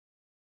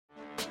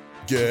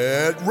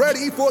Get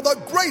ready for the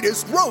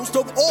greatest roast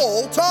of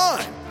all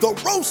time, the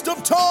Roast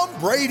of Tom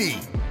Brady,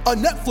 a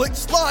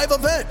Netflix live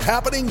event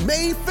happening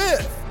May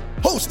 5th.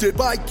 Hosted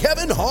by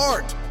Kevin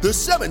Hart, the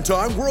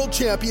 7-time world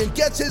champion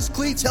gets his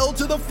cleats held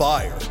to the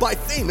fire by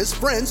famous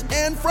friends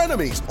and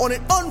frenemies on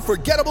an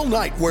unforgettable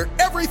night where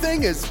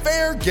everything is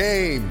fair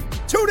game.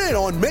 Tune in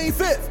on May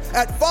 5th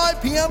at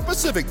 5 p.m.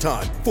 Pacific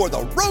time for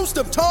the Roast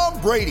of Tom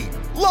Brady,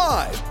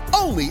 live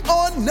only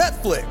on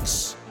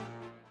Netflix.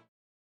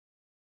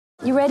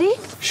 You ready?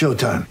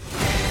 Showtime.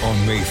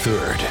 On May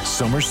 3rd,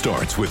 summer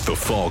starts with The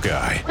Fall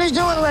Guy. Let's do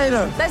it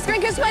later. Let's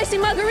drink a spicy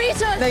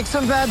margarita. Make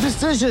some bad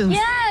decisions.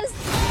 Yes!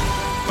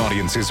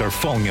 Audiences are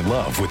falling in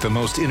love with the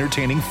most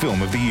entertaining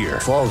film of the year.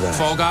 Fall Guy.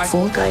 Fall Guy?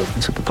 Fall guy.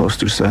 That's what the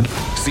poster said.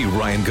 See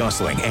Ryan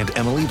Gosling and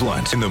Emily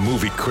Blunt in the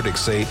movie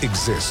critics say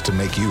exists to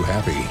make you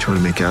happy. Trying to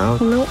make it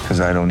out? Nope. Because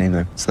I don't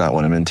either. It's not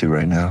what I'm into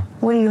right now.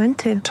 What are you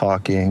into?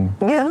 Talking.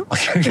 Yeah.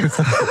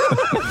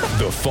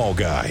 The Fall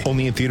Guy.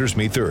 Only in theaters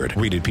May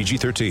 3rd. Rated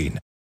PG-13.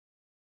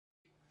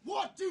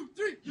 1, 2,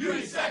 3.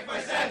 UNICEF by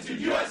Attitude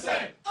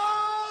USA.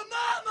 Oh,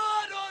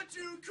 mama, don't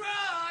you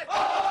cry.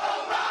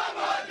 Oh,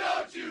 mama,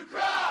 don't you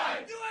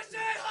cry. USA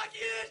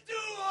hockey is do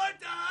or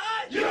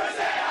die.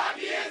 USA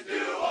hockey is do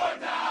or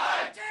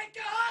die. Take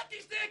a hockey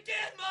stick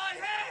in my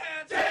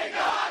hand. Take a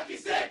hockey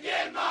stick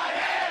in my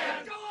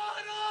hand. Go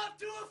on off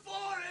to a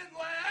foreign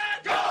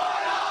land. Go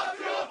on off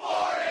to a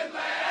foreign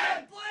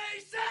land.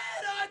 Play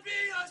said I'd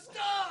be a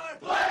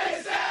star. Play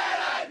said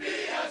I'd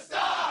be a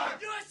star.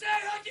 USA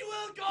hockey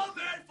will go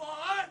very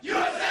far.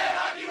 USA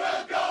hockey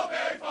will go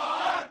very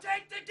far.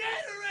 Take the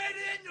Gatorade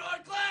in your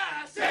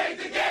glass. Take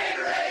the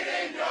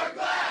Gatorade in your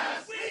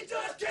glass. We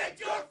just kicked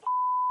your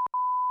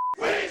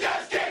We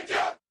just kicked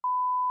your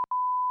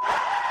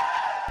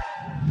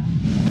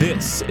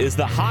This is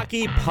the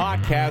Hockey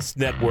Podcast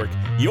Network,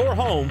 your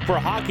home for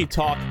hockey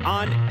talk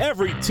on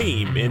every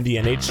team in the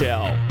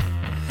NHL.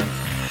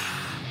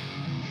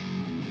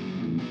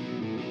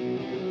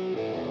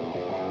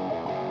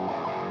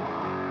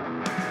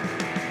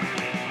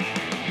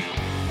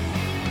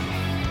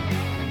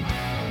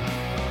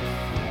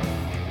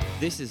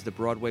 This is the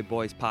Broadway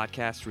Boys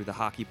podcast through the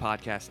Hockey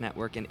Podcast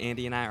Network, and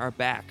Andy and I are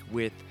back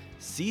with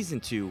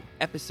Season 2,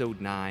 Episode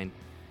 9,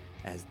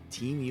 as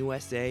Team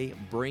USA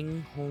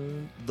bring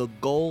home the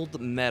gold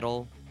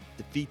medal,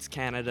 defeats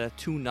Canada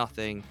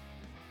 2-0,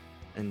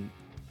 and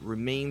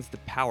remains the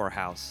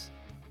powerhouse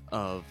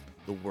of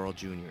the World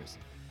Juniors.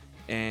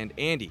 And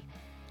Andy,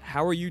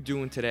 how are you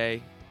doing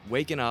today,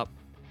 waking up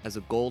as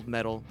a gold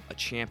medal, a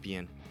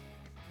champion,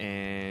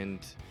 and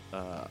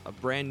a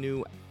brand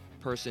new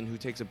person who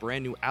takes a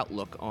brand new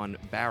outlook on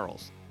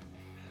barrels?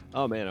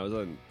 Oh man, I was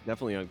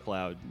definitely on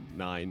cloud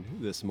 9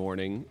 this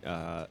morning,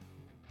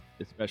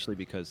 especially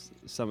because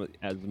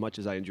as much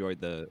as I enjoyed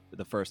the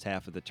first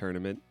half of the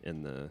tournament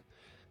and the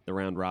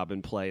round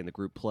robin play and the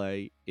group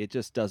play,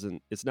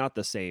 it's not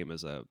the same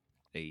as a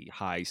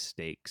high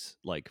stakes,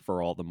 like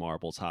for all the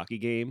marbles hockey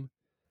game,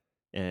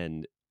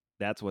 and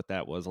that's what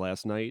that was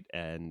last night.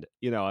 And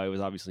I was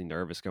obviously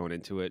nervous going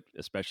into it,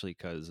 especially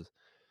because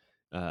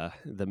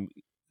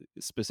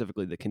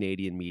specifically the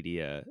Canadian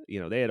media,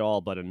 they had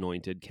all but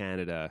anointed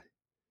Canada,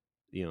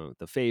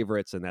 the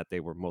favorites, and that they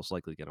were most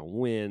likely going to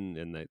win,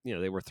 and that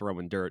they were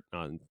throwing dirt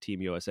on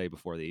Team USA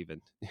before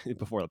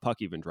before the puck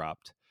even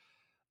dropped.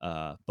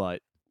 But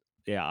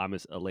yeah, I'm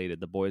elated.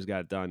 The boys got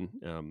it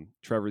done.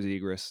 Trevor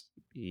Zegras,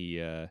 he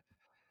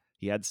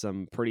had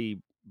some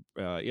pretty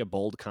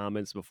bold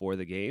comments before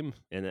the game,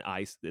 and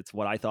it's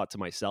what I thought to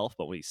myself.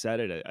 But when he said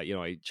it,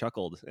 I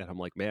chuckled, and I'm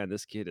like, man,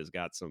 this kid has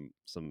got some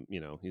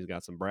he's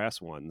got some brass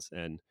ones.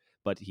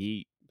 But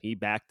he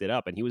backed it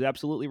up, and he was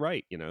absolutely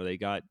right.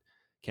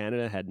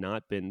 Canada had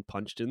not been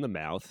punched in the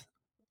mouth,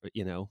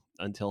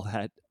 until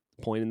that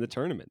point in the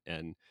tournament,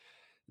 and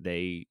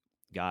they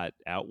got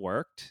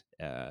outworked.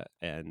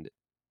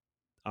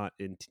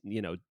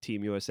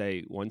 Team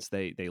USA, once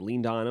they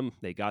leaned on them,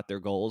 they got their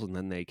goals, and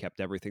then they kept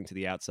everything to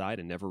the outside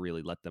and never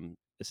really let them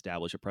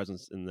establish a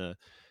presence in the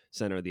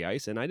center of the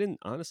ice. And I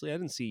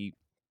didn't see,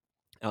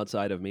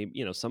 outside of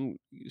maybe some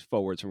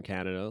forwards from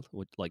Canada,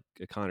 like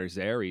Connor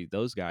Zary,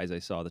 those guys I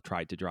saw that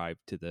tried to drive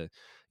to the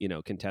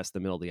contest the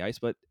middle of the ice,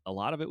 but a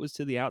lot of it was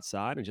to the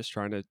outside and just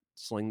trying to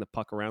sling the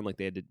puck around like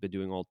they had been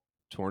doing all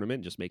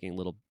tournament, just making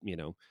little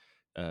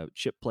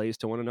chip plays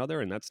to one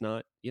another. And that's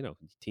not,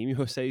 Team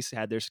USA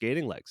had their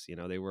skating legs.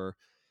 They were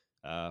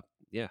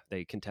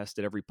they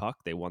contested every puck,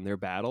 they won their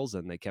battles,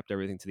 and they kept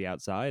everything to the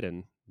outside,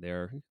 and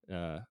they're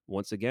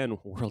once again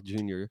World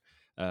Junior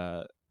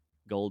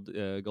gold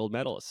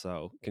medalists.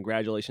 So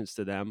congratulations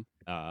to them.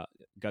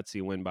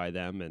 Gutsy win by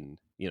them, and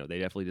they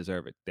definitely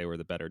deserve it. They were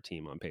the better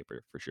team on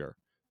paper for sure.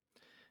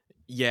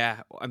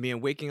 Yeah, I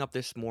mean, waking up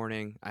this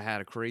morning, I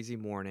had a crazy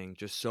morning,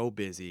 just so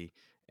busy.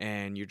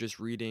 And you're just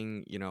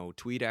reading,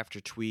 tweet after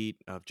tweet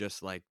of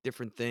just like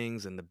different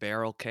things and the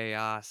barrel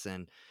chaos.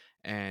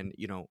 And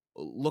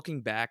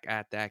looking back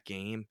at that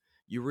game,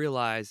 you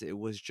realize it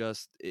was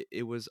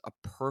a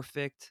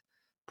perfect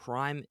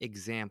prime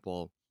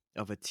example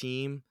of a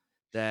team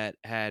that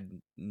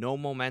had no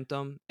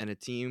momentum and a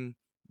team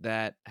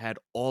that had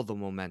all the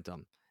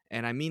momentum.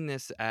 And I mean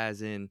this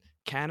as in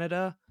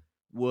Canada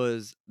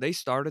they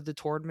started the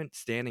tournament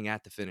standing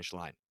at the finish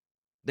line.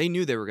 They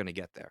knew they were going to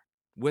get there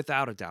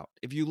without a doubt.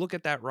 If you look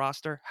at that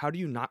roster, how do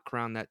you not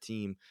crown that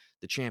team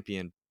the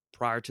champion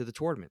prior to the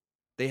tournament?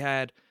 They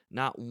had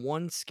not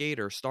one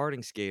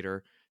starting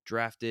skater,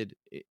 drafted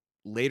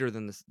later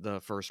than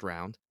the first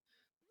round.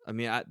 I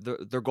mean,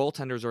 their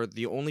goaltenders are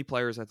the only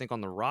players I think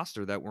on the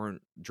roster that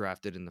weren't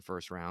drafted in the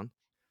first round.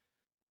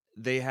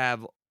 They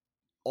have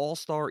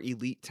all-star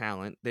elite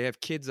talent. They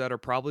have kids that are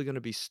probably going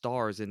to be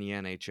stars in the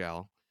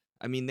NHL.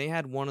 I mean, they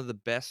had one of the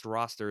best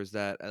rosters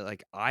that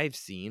like I've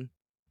seen.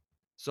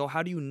 So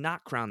how do you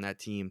not crown that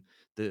team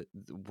the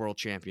world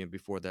champion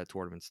before that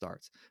tournament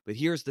starts? But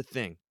here's the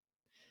thing.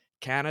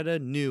 Canada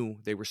knew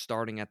they were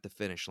starting at the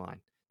finish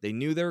line. They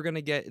knew they were going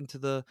to get into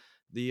the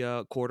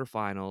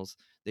quarterfinals.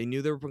 They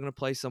knew they were going to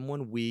play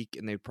someone weak,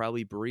 and they'd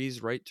probably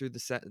breeze right through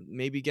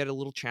maybe get a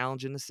little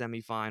challenge in the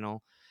semifinal.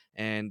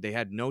 And they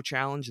had no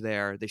challenge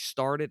there. They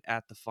started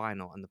at the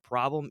final. And the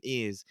problem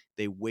is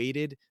they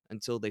waited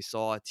until they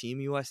saw Team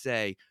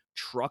USA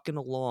trucking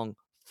along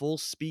full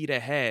speed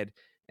ahead,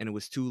 and it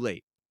was too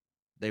late.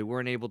 They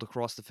weren't able to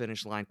cross the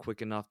finish line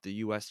quick enough. The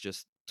U.S.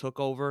 just took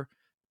over,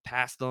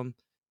 passed them,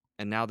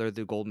 and now they're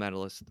the gold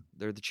medalists.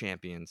 They're the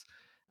champions.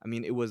 I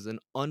mean, it was an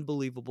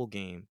unbelievable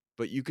game.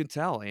 But you can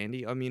tell,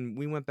 Andy, I mean,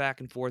 we went back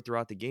and forth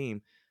throughout the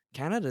game.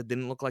 Canada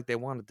didn't look like they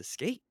wanted to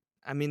skate.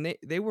 I mean,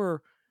 they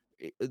were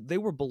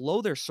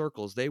below their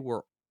circles. They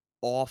were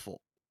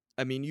awful.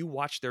 I mean, you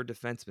watch their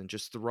defensemen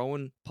just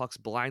throwing pucks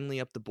blindly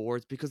up the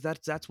boards because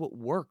that's what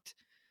worked.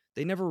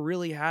 They never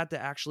really had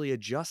to actually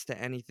adjust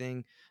to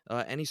anything,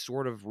 any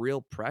sort of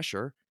real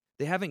pressure.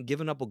 They haven't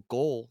given up a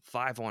goal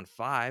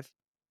 5-on-5.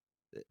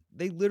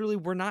 They literally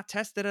were not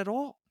tested at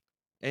all.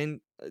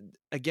 And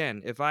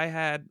again, if I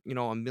had,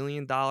 $1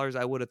 million,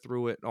 I would have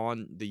threw it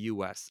on the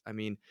U.S. I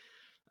mean,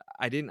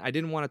 I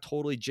didn't want to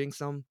totally jinx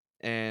them,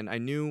 and I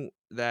knew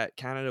that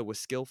Canada was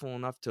skillful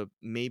enough to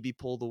maybe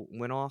pull the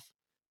win off.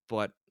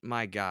 But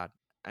my God,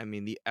 I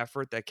mean, the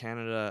effort that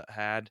Canada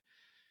had,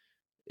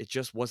 it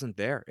just wasn't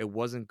there. It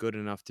wasn't good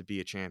enough to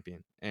be a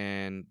champion,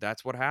 and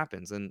that's what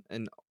happens. And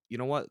you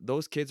know what?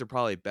 Those kids are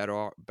probably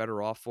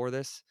better off for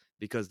this,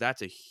 because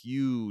that's a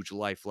huge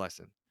life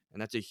lesson,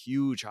 and that's a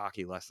huge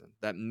hockey lesson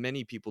that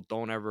many people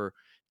don't ever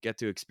get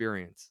to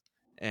experience.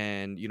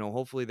 And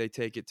hopefully they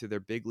take it to their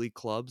big league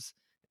clubs,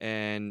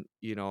 and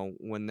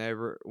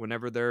whenever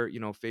they're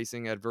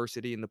facing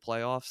adversity in the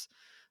playoffs,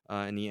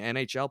 in the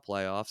NHL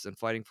playoffs, and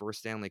fighting for a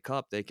Stanley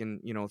Cup, they can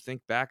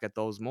think back at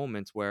those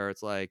moments where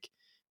it's like,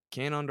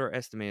 can't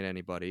underestimate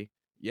anybody.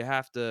 You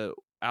have to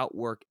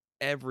outwork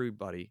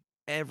everybody,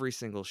 every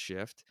single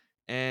shift,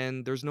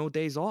 and there's no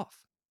days off.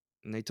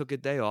 And they took a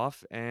day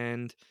off,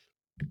 and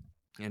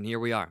here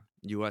we are.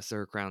 U.S.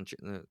 are crowned,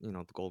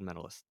 the gold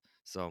medalist.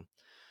 So,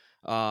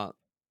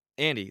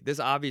 Andy, this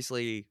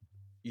obviously,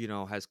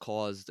 has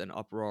caused an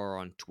uproar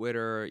on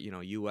Twitter.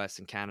 U.S.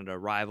 and Canada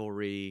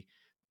rivalry.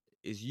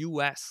 Is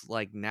U.S.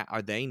 like now?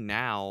 Are they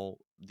now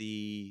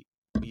the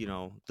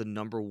the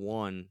number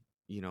one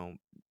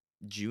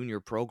junior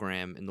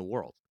program in the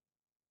world?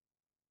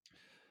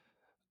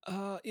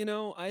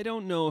 I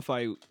don't know if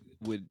I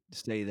would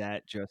say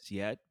that just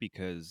yet,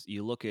 because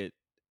you look at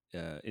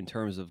in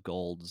terms of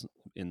golds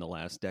in the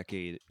last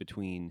decade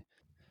between,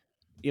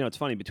 it's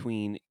funny,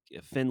 between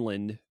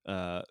Finland,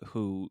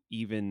 who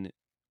even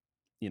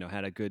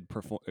had a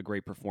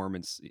great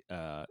performance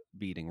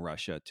beating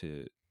Russia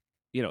to,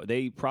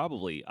 they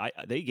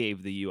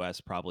gave the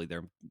U.S. probably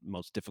their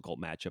most difficult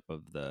matchup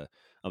of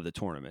the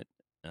tournament.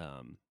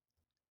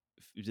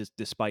 Just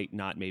despite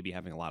not maybe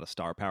having a lot of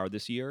star power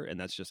this year, and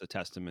that's just a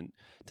testament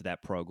to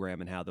that program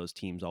and how those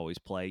teams always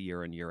play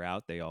year in, year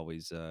out. They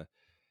always, and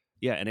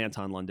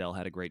Anton Lundell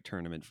had a great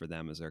tournament for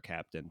them as their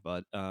captain.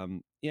 But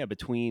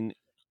between,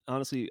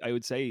 honestly, I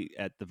would say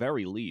at the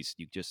very least,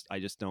 I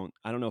don't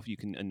know if you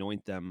can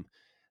anoint them,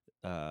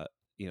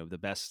 the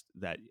best,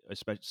 that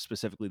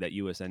specifically that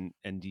USN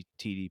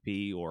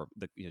TDP, or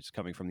just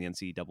coming from the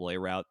NCAA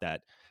route,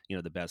 that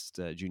the best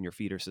junior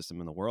feeder system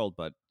in the world.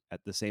 But at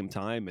the same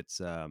time,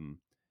 it's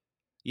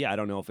I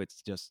don't know if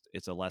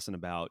it's a lesson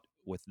about,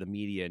 with the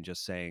media and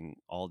just saying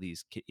all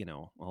these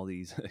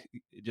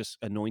just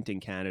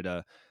anointing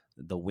Canada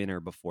the winner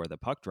before the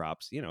puck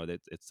drops. That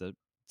it's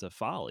a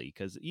folly,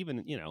 because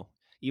even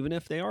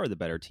if they are the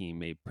better team,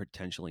 maybe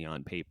potentially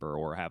on paper,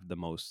 or have the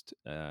most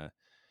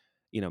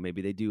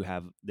maybe they do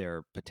have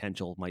their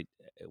potential, might,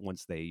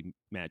 once they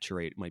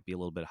maturate, might be a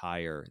little bit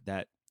higher.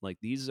 That, like,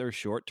 these are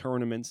short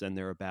tournaments, and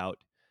they're about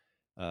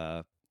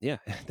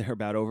they're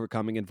about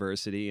overcoming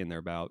adversity, and they're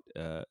about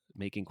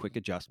making quick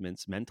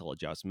adjustments, mental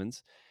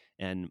adjustments.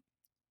 And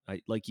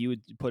like you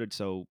would put it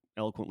so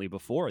eloquently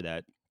before,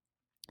 that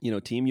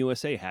Team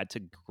USA had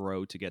to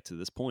grow to get to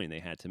this point.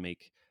 They had to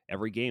make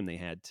every game. They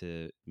had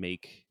to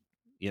make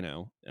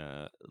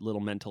little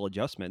mental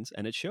adjustments,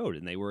 and it showed.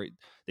 And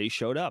they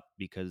showed up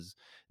because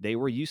they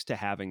were used to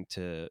having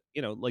to,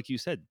 like you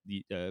said,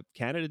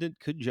 Canada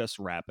could just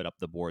wrap it up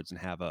the boards and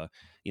have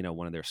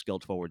one of their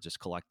skilled forwards just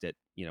collect it,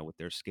 with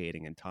their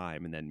skating and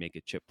time, and then make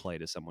a chip play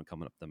to someone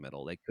coming up the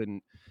middle. They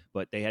couldn't,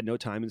 but they had no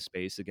time and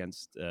space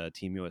against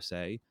Team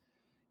USA.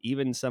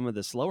 Even some of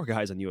the slower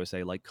guys on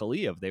USA, like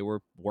Kaliev, they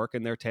were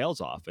working their tails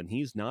off, and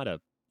he's not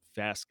a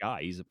fast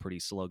guy. He's a pretty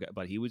slow guy,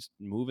 but he was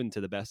moving to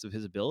the best of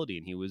his ability,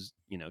 and he was,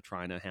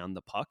 trying to hound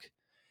the puck.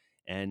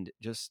 And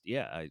just,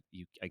 I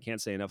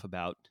can't say enough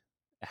about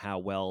how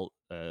well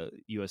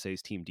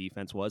USA's team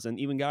defense was. And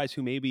even guys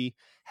who maybe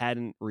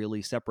hadn't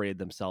really separated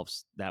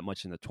themselves that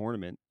much in the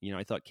tournament.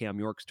 I thought Cam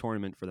York's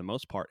tournament for the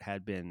most part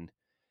had been,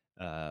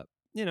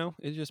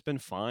 it's just been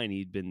fine.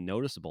 He'd been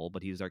noticeable,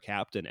 but he's our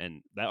captain.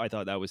 And that, I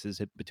thought that was his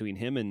hit between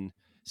him and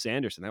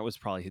Sanderson. That was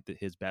probably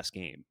his best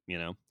game.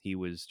 He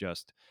was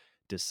just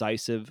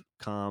decisive,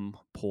 calm,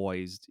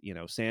 poised.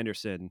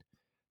 Sanderson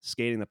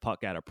skating the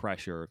puck out of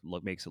pressure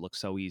makes it look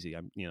so easy.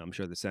 I'm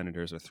sure the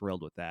Senators are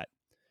thrilled with that.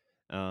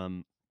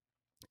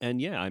 And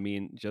yeah, I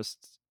mean,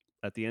 just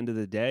at the end of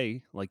the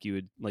day, like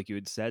you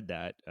had said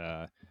that,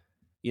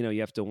 you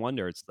have to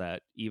wonder. It's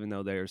that even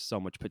though there's so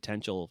much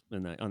potential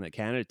on the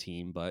Canada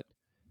team, but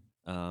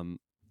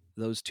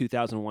those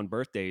 2001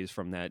 birthdays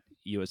from that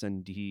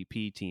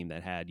USNDP team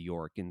that had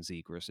York and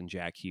Zegras and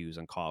Jack Hughes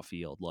and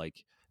Caulfield,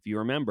 like if you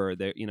remember,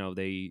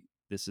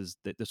 this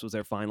was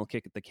their final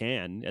kick at the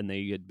can, and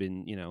they had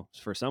been,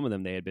 for some of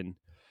them they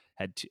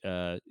had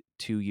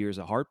 2 years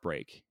of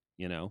heartbreak.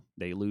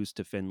 They lose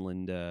to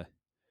Finland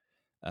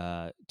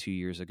 2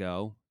 years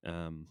ago,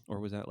 or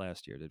was that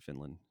last year? Did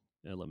Finland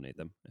eliminate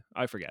them?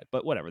 I forget,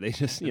 but whatever. They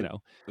just,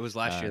 it was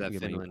last year that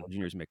Finland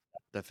juniors mixed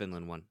up. The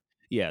Finland one.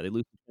 Yeah, they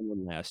lose to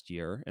Finland last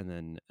year, and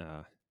then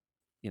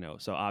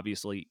so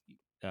obviously,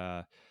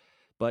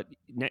 but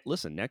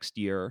listen, next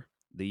year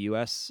the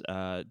U.S.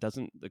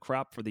 The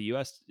crop for the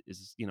U.S.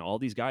 is, all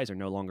these guys are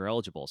no longer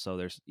eligible. So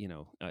there's,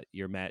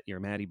 your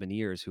Matty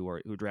Beniers who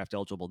are draft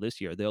eligible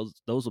this year. Those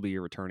will be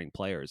your returning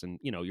players, and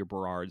your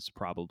Berards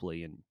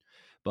probably,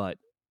 but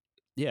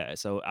yeah.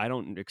 So I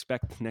don't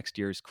expect next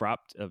year's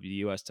crop of the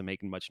U.S. to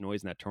make much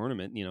noise in that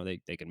tournament.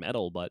 They can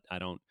medal, but I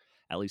don't,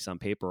 at least on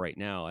paper right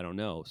now, I don't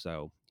know.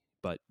 So,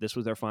 but this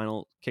was their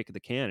final kick of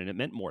the can, and it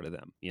meant more to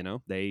them.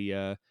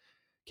 They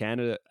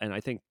Canada, and I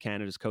think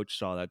Canada's coach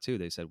saw that too.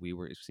 They said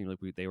it seemed like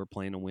they were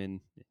playing to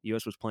win.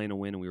 U.S. was playing to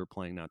win, and we were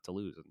playing not to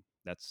lose. And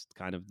that's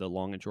kind of the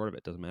long and short of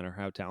it. Doesn't matter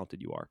how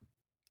talented you are.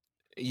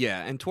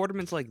 Yeah, and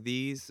tournaments like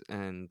these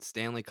and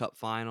Stanley Cup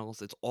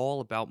finals, it's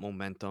all about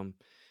momentum.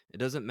 It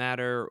doesn't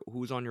matter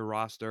who's on your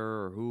roster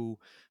or who,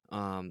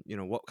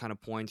 what kind of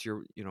points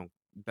your,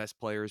 best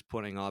player is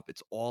putting up.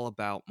 It's all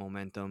about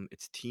momentum.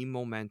 It's team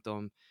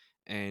momentum.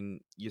 And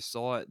you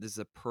saw it. This is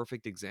a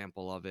perfect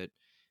example of it.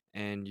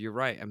 And you're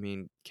right. I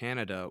mean,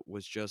 Canada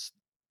was just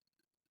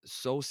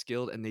so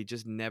skilled, and they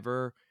just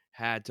never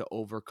had to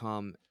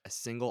overcome a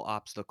single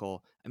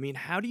obstacle. I mean,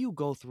 how do you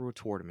go through a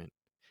tournament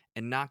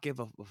and not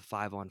give a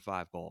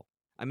 5-on-5 goal?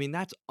 I mean,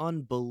 that's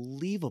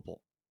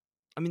unbelievable.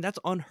 I mean, that's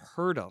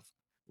unheard of.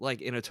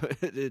 Like in a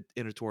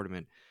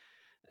tournament,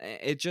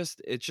 it's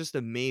just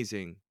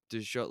amazing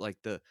to show like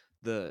the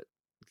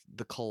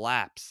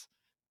collapse,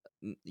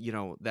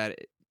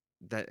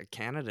 that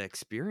Canada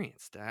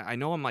experienced. I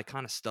know I'm like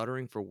kind of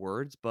stuttering for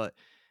words, but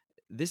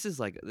this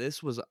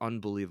was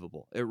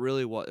unbelievable. It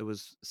really was. It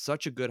was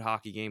such a good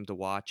hockey game to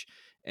watch.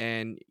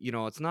 And,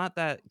 it's not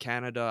that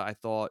Canada, I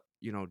thought,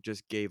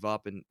 just gave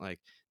up, and like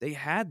they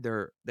had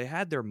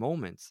their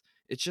moments.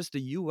 It's just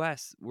the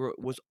US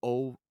was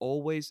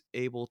always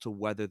able to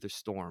weather the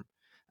storm.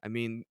 I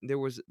mean,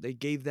 they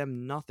gave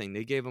them nothing.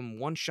 They gave them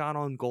one shot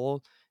on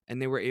goal,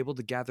 and they were able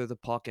to gather the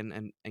puck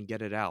and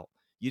get it out.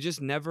 You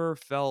just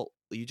felt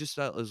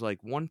it was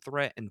like one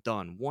threat and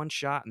done, one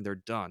shot and they're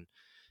done.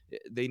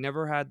 They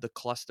never had the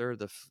cluster,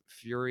 the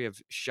fury of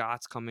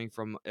shots coming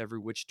from every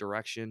which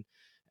direction.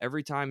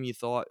 Every time you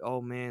thought,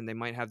 oh man, they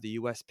might have the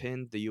U.S.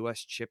 pinned, the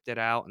U.S. chipped it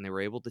out, and they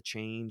were able to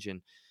change.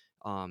 And,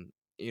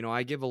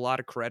 I give a lot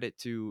of credit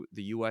to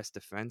the U.S.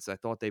 defense. I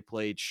thought they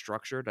played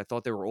structured. I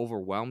thought they were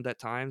overwhelmed at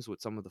times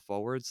with some of the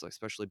forwards,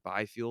 especially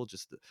Byfield,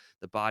 just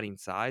the body and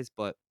size.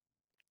 But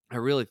I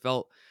really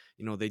felt,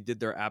 they did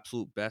their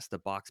absolute best to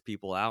box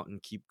people out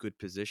and keep good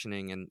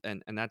positioning.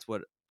 And that's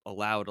what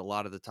allowed a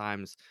lot of the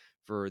times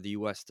for the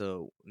U.S.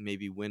 to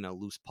maybe win a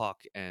loose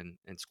puck and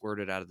squirt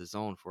it out of the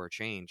zone for a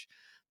change.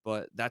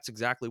 But that's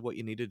exactly what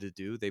you needed to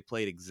do. They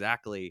played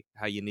exactly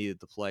how you needed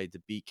to play to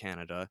beat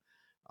Canada.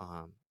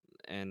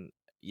 And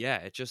yeah,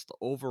 it just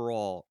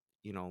overall,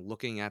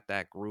 looking at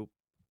that group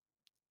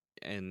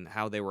and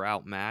how they were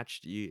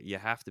outmatched, you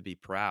have to be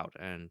proud.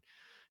 And,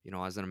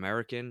 as an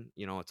American,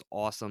 it's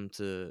awesome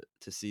to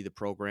see the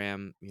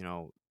program,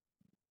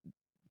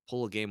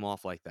 pull a game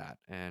off like that.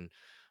 And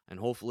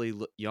hopefully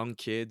young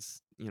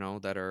kids,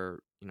 that are,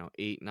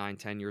 8, 9,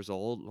 10 years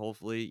old,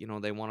 hopefully,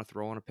 they want to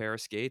throw on a pair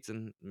of skates,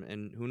 and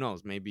who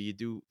knows, maybe you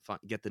do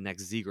get the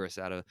next Zegras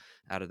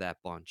out of that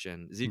bunch.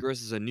 And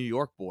Zegras is a New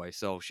York boy,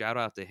 so shout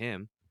out to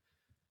him.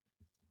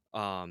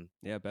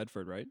 Yeah,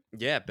 Bedford, right?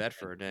 Yeah,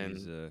 Bedford, and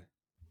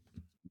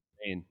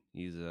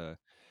He's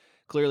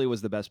clearly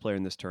was the best player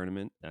in this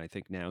tournament. And I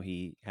think now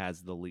he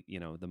has the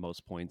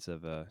most points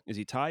of. Is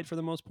he tied for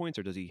the most points,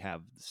 or does he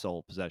have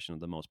sole possession of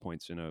the most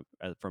points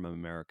from an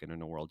American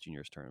in a World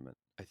Juniors tournament?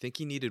 I think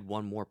he needed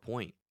one more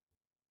point.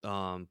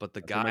 But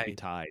the They might be guy,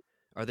 tied.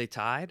 are they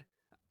tied?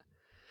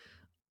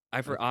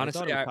 I thought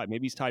Honestly, it was tied.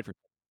 Maybe he's tied for.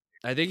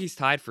 I think he's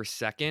tied for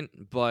second,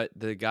 but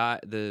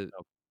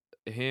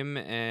him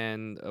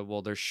and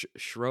there's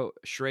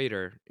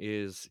Schrader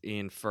is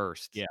in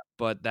first. Yeah.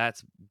 But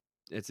that's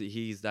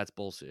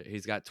bullshit.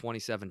 He's got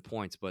 27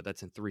 points, but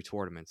that's in 3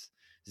 tournaments.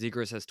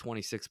 Zegras has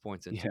 26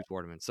 points in 2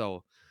 tournaments.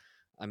 So,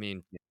 I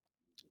mean,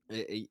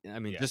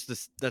 just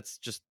this, that's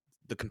just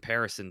the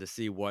comparison to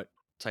see what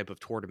type of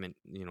tournament,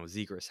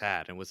 Zegras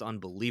had, and it was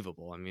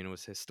unbelievable. I mean, it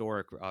was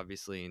historic,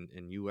 obviously,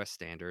 in U.S.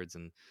 standards,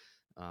 and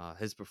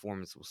his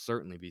performance will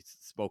certainly be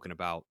spoken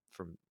about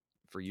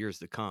for years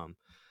to come.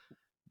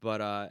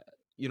 But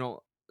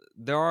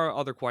there are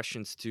other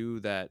questions too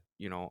that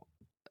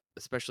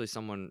especially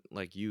someone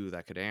like you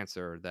that could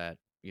answer, that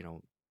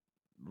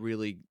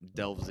really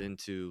delves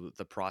into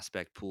the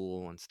prospect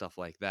pool and stuff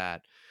like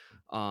that.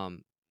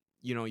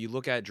 You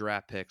look at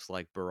draft picks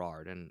like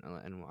Berard, and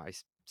I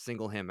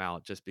single him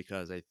out just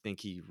because I think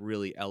he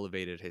really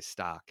elevated his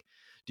stock.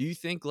 Do you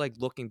think, like,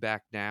 looking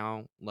back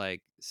now,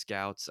 like,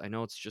 scouts, I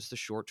know it's just a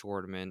short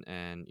tournament,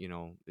 and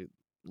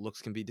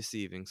looks can be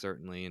deceiving,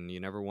 certainly, and you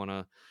never want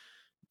to,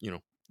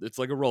 it's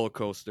like a roller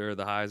coaster.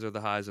 The highs are the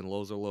highs and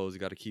lows are lows. You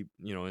got to keep,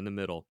 in the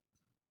middle.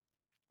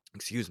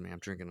 Excuse me, I'm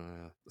drinking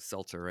a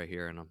seltzer right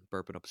here and I'm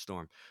burping up a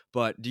storm.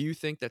 But do you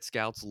think that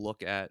scouts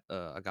look at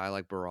a guy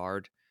like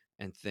Berard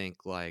and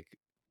think, like,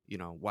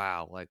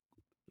 wow, like,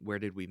 where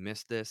did we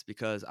miss this?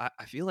 Because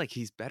I feel like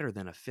he's better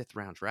than a 5th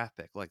round draft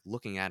pick, like,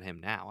 looking at him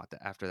now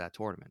after that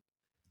tournament.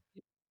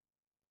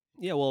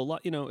 Yeah, well, a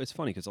lot. It's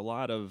funny because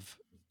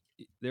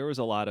there was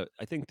a lot of.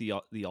 I think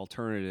the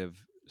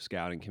alternative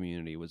scouting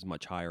community was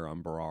much higher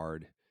on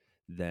Berard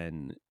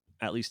than,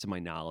 at least to my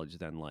knowledge,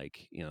 than,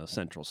 like,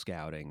 Central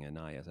Scouting and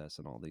ISS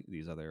and all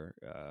these other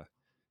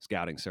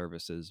scouting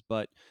services.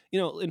 But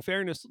in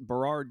fairness,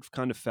 Berard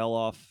kind of fell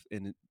off,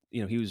 and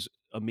he was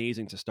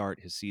amazing to start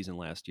his season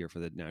last year for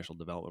the National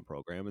Development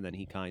Program, and then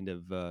he kind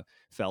of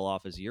fell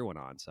off as the year went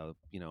on. So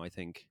I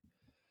think,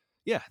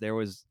 yeah, there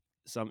was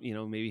some,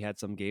 maybe had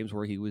some games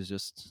where he was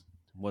just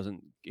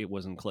wasn't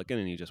clicking,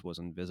 and he just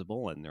wasn't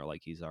visible, and they're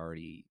like, he's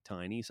already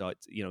tiny. So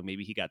it's,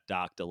 maybe he got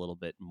docked a little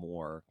bit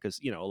more, because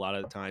a lot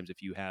of the times,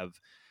 if you have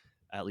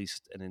at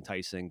least an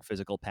enticing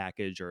physical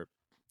package or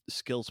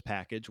skills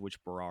package,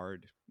 which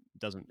Berard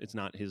doesn't, it's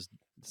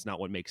not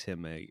what makes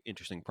him a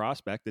interesting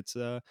prospect. It's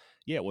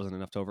it wasn't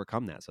enough to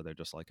overcome that. So they're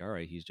just like, all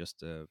right, he's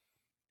just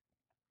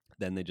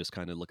then they just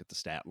kind of look at the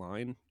stat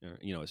line,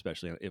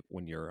 especially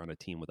when you're on a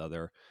team with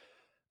other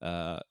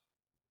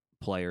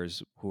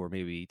players who are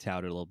maybe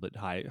touted a little bit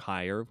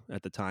higher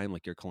at the time,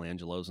 like your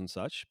Colangelos and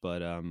such.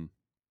 But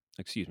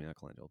excuse me, not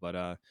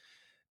Colangelo,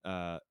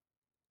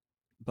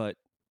 but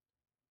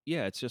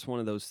yeah, it's just one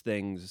of those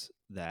things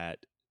that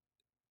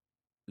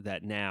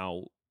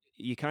now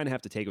you kind of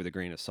have to take it with a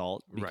grain of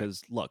salt,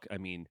 because look, I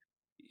mean,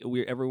 a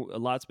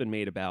lot's been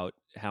made about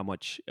how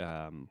much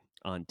on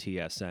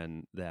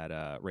TSN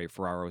that Ray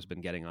Ferraro has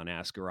been getting on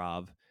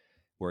Askarov,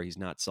 where he's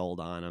not sold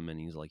on him, and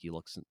he's like, he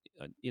looks,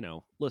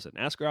 listen,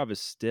 Askarov is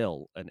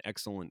still an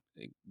excellent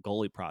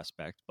goalie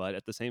prospect, but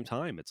at the same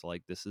time, it's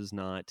like, this is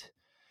not,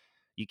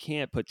 you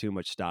can't put too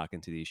much stock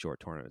into these short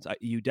tournaments.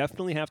 You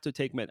definitely have to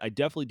take, I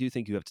definitely do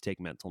think you have to take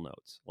mental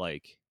notes.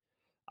 Like,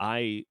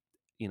 I've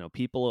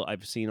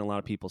seen a lot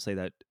of people say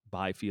that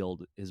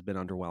Byfield has been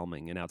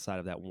underwhelming, and outside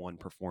of that one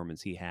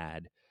performance he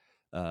had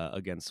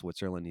against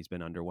Switzerland, he's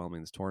been underwhelming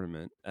this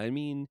tournament. I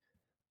mean,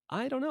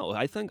 I don't know.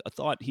 I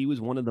thought he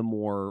was one of the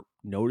more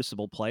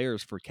noticeable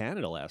players for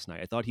Canada last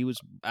night. I thought he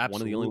was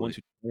one of the only ones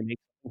who could make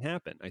something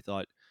happen. I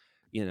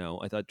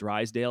thought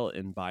Drysdale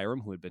and Byram,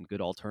 who had been good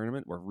all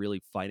tournament, were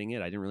really fighting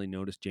it. I didn't really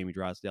notice Jamie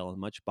Drysdale as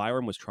much.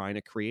 Byram was trying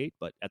to create,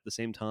 but at the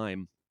same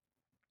time,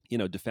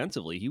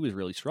 defensively, he was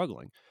really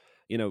struggling.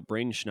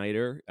 Braden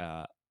Schneider,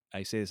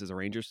 I say this as a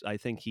Rangers, I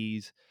think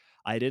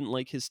I didn't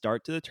like his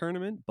start to the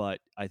tournament, but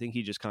I think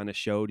he just kind of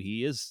showed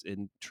he is,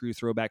 in true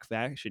throwback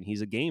fashion,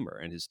 he's a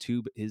gamer, and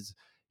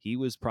he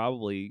was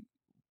probably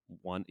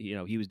one,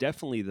 he was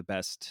definitely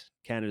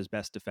Canada's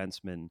best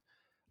defenseman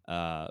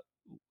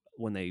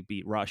when they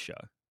beat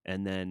Russia.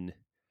 And then,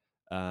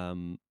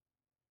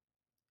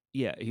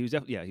 he was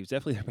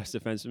definitely their best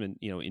defenseman,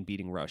 in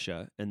beating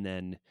Russia. And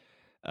then,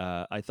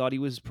 I thought he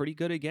was pretty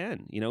good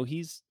again.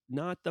 He's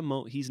not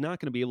he's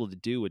not going to be able to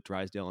do what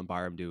Drysdale and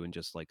Byram do and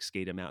just, like,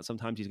 skate him out.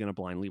 Sometimes he's going to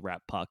blindly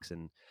wrap pucks,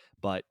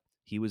 but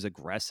he was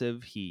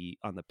aggressive.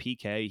 On the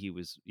PK, he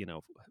was,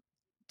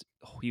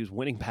 he was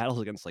winning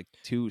battles against, like,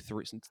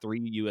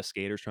 three U.S.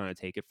 skaters trying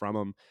to take it from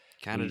him.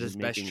 Canada's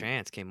best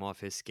chance came off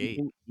his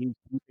skate. He was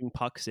keeping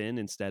pucks in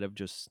instead of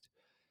just,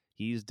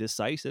 he's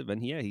decisive,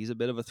 and he's a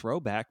bit of a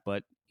throwback,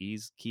 but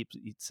he's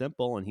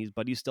simple, and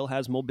he still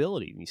has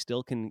mobility, and he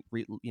still can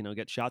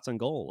get shots on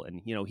goal,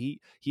 and he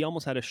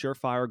almost had a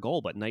surefire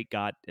goal, but Knight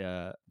got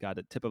a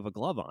tip of a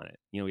glove on it,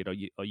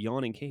 a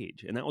yawning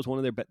cage, and that was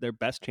one of their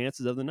best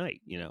chances of the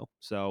night,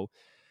 so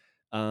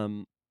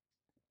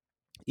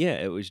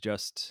it was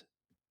just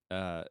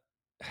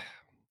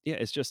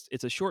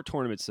it's a short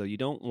tournament, so you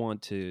don't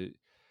want to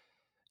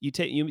you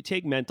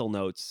take mental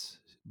notes,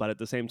 but at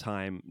the same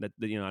time, that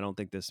I don't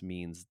think this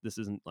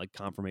isn't like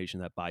confirmation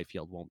that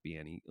Byfield won't be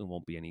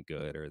any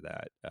good, or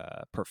that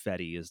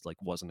Perfetti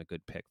wasn't a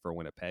good pick for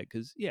Winnipeg,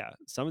 because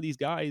some of these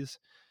guys,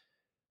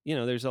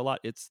 there's a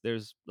lot. It's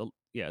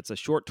a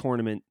short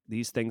tournament.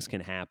 These things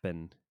can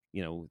happen.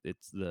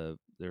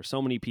 There's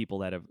so many people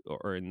that have,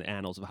 or in the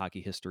annals of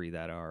hockey history,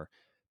 that are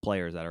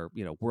players that are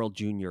world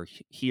junior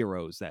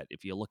heroes, that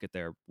if you look at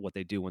what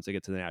they do once they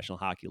get to the National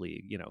Hockey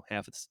League,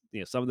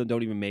 some of them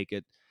don't even make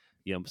it,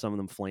 some of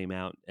them flame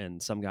out,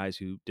 and some guys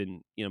who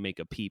didn't make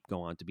a peep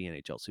go on to be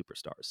NHL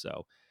superstars.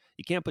 So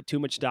you can't put too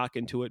much stock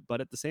into it,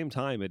 but at the same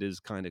time, it is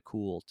kind of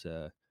cool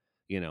to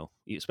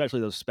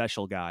especially those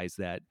special guys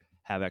that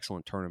have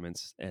excellent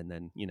tournaments and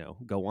then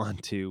go on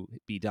to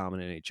be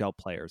dominant NHL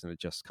players, and it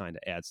just kind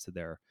of adds to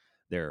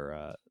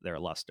their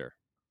luster.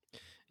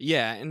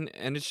 Yeah, and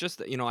it's just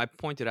that, I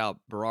pointed out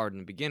Berard in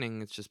the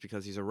beginning. It's just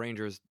because he's a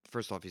Rangers.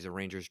 First off, he's a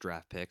Rangers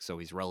draft pick, so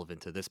he's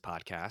relevant to this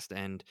podcast,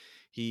 and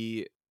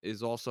he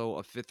is also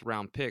a 5th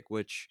round pick.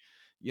 Which,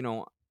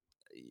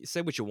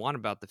 say what you want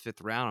about the 5th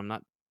round. I'm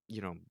not,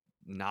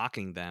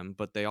 knocking them,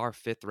 but they are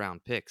 5th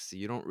round picks. So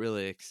you don't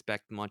really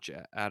expect much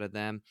out of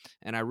them.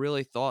 And I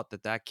really thought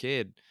that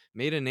kid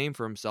made a name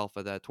for himself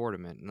at that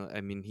tournament.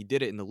 I mean, he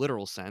did it in the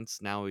literal sense.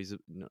 Now he's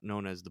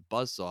known as the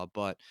Buzzsaw,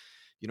 but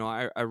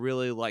I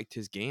really liked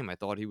his game. I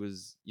thought he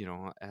was,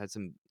 had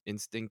some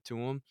instinct to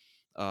him.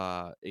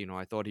 I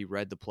thought he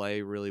read the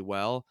play really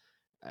well.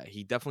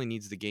 He definitely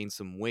needs to gain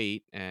some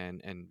weight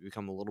and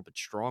become a little bit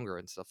stronger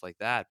and stuff like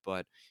that.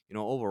 But,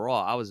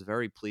 overall, I was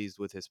very pleased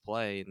with his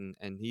play.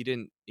 And he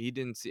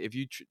didn't see, if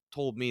you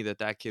told me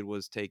that kid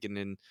was taken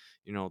in,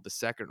 the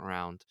 2nd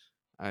round,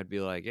 I'd be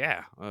like,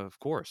 yeah, of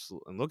course.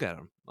 And look at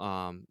him.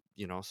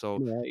 So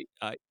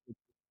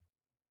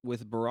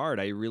with Berard,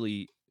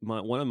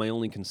 one of my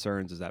only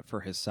concerns is that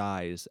for his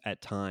size, at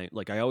time,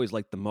 I always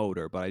liked the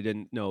motor, but I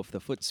didn't know if the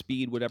foot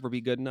speed would ever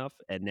be good enough.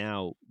 And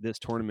now this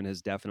tournament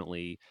has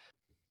definitely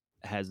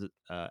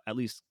at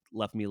least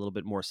left me a little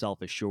bit more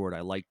self-assured.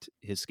 I liked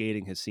his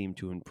skating has seemed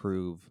to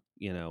improve,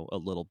 a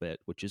little bit,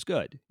 which is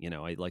good.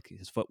 I like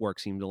his footwork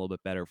seemed a little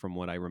bit better from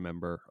what I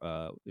remember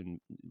in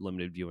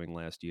limited viewing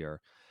last year.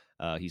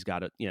 He's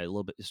got a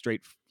little bit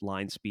straight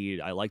line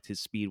speed. I liked his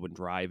speed when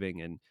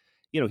driving, and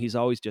he's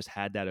always just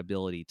had that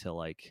ability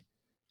to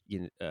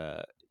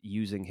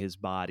using his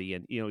body,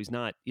 and he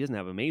doesn't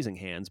have amazing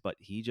hands, but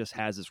he just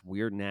has this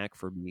weird knack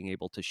for being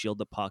able to shield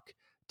the puck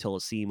till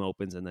a seam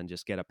opens and then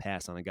just get a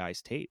pass on a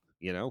guy's tape.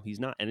 He's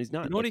not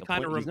what he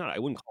kind of I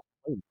wouldn't call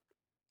him.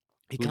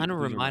 He kind of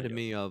reminded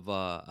me of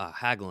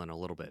Hagelin a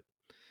little bit.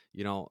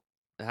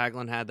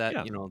 Hagelin had that,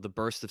 the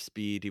burst of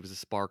speed. He was a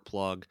spark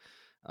plug.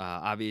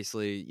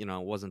 Obviously,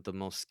 wasn't the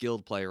most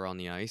skilled player on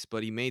the ice,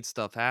 but he made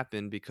stuff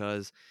happen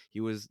because he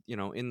was,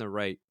 in the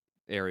right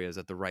areas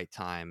at the right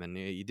time, and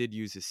he did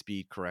use his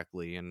speed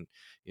correctly, and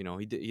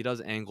he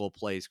does angle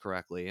plays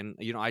correctly, and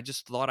I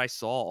just thought I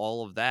saw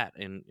all of that,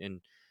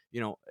 and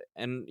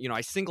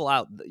I single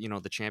out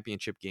the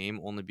championship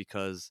game only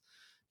because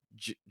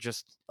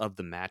just of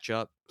the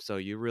matchup. So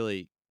you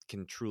really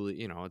can truly,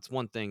 it's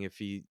one thing if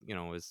he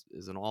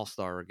is an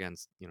all-star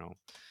against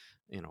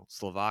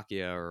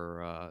Slovakia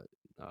or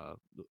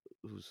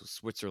who's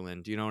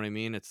Switzerland. You know what I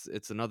mean?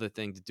 It's another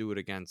thing to do it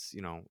against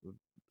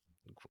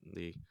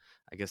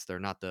I guess they're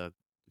not the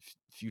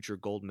future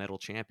gold medal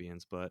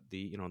champions, but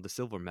the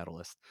silver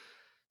medalist.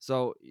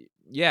 So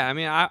yeah, I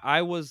mean,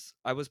 I was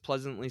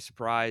pleasantly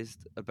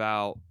surprised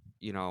about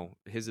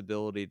his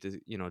ability to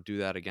do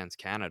that against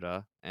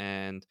Canada.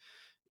 And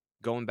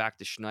going back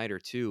to Schneider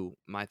too,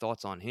 my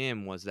thoughts on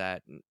him was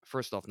that,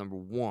 first off, number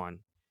one,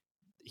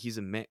 he's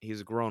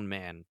a grown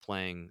man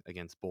playing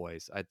against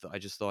boys. I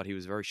just thought he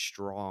was very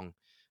strong.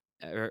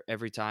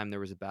 Every time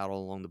there was a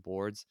battle along the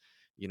boards,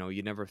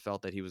 you never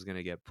felt that he was going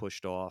to get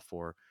pushed off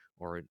or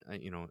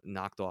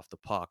knocked off the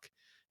puck.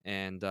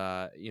 And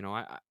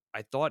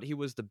I thought he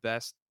was the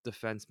best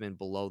defenseman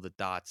below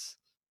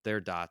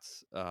their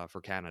dots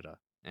for Canada.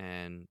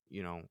 And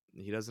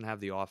he doesn't have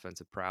the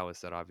offensive prowess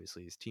that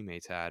obviously his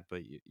teammates had,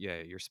 but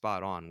yeah, you're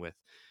spot on with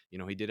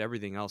he did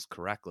everything else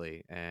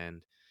correctly,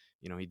 and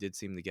he did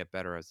seem to get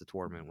better as the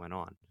tournament went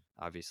on.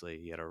 Obviously,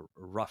 he had a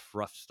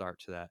rough start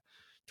to that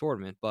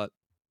tournament, but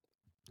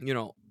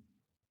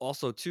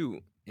also too,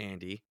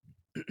 Andy,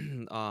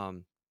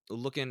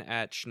 looking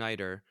at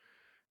Schneider,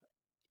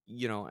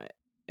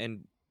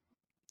 and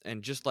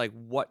just like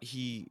what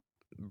he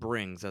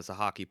brings as a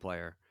hockey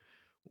player,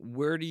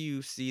 Where do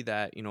you see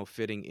that,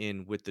 fitting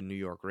in with the New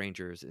York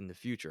Rangers in the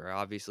future?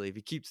 Obviously, if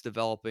he keeps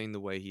developing the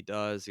way he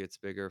does, gets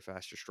bigger,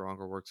 faster,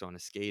 stronger, works on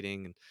his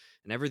skating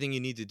and everything you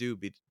need to do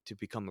to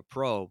become a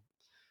pro,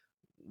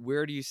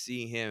 where do you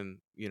see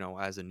him,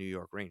 as a New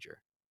York Ranger?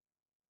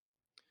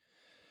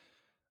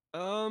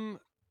 Um,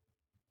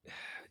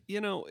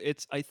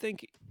 it's I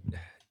think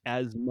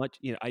as much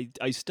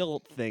I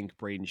still think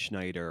Braden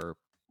Schneider,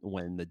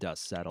 when the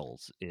dust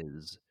settles,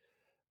 is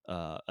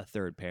a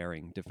third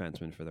pairing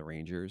defenseman for the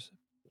Rangers,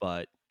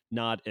 but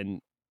not an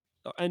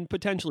and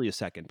potentially a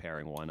second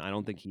pairing one. I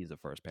don't think he's a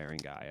first pairing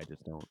guy. I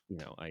just don't,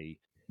 I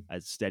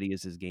as steady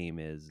as his game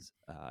is,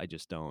 I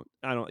just don't.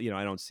 I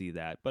don't see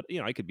that. But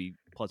I could be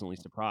pleasantly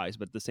surprised.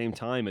 But at the same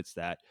time, it's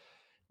that,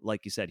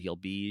 like you said,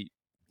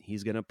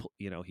 he's gonna,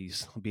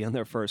 he's be on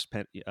their first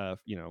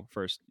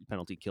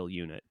penalty kill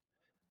unit.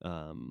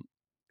 Um,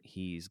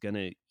 he's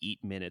gonna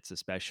eat minutes,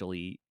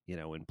 especially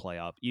in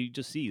playoff. You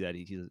just see that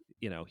he's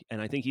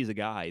and I think he's a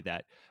guy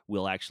that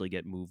will actually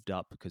get moved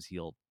up because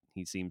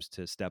he seems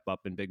to step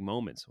up in big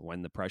moments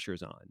when the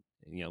pressure's on.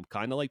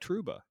 Kind of like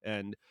Trouba.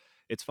 And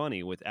it's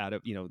funny with at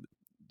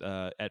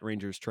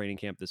Rangers training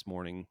camp this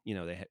morning,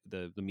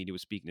 the media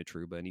was speaking to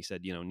Trouba, and he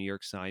said, New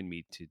York signed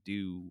me to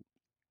do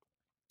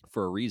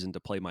for a reason to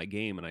play my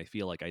game, and I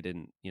feel like I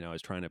didn't. I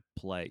was trying to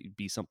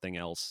be something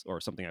else or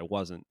something I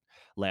wasn't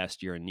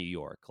last year in New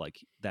York. Like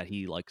that,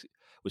 he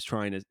was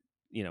trying to,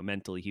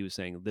 mentally, he was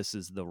saying, this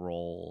is the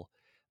role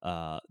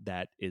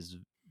that is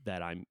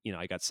that I'm.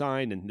 I got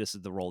signed, and this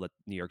is the role that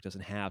New York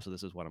doesn't have. So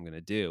this is what I'm going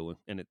to do.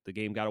 And the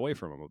game got away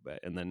from him a bit,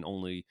 and then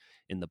only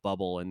in the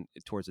bubble and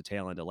towards the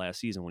tail end of last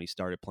season when he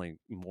started playing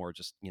more,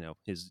 just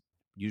his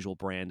usual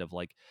brand of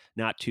like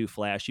not too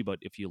flashy, but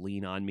if you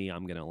lean on me,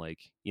 I'm gonna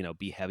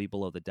be heavy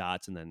below the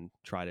dots and then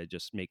try to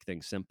just make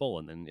things simple.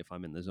 And then if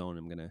I'm in the zone,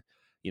 I'm gonna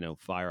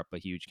fire up a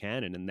huge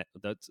cannon. And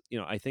that's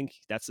I think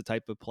that's the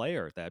type of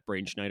player that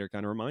Braden Schneider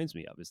kind of reminds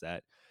me of. Is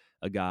that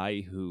a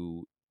guy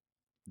who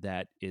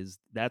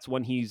that's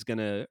when he's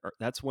gonna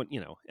that's when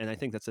and I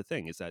think that's the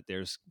thing, is that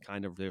there's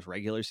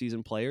regular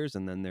season players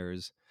and then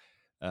there's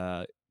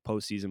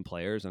postseason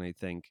players. And I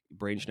think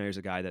Braden Schneider's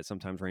a guy that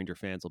sometimes Ranger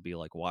fans will be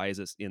like, why is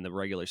this in the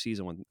regular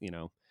season when,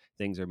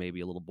 things are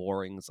maybe a little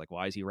boring? It's like,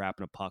 why is he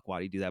wrapping a puck? Why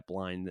do you do that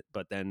blind?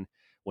 But then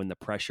when the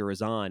pressure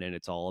is on and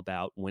it's all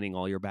about winning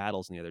all your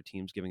battles and the other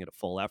team's giving it a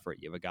full effort,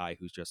 you have a guy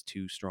who's just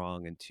too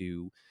strong and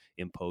too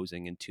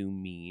imposing and too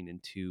mean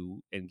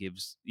and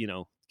gives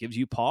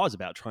you pause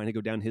about trying to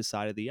go down his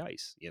side of the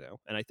ice,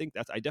 And I think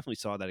I definitely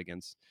saw that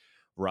against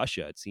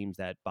Russia. It seems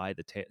that by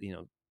the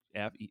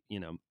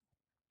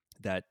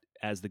that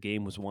as the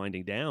game was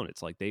winding down,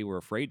 it's like they were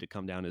afraid to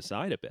come down his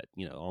side a bit,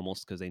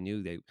 almost because they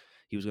knew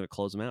he was going to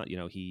close them out.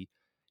 He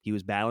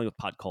was battling with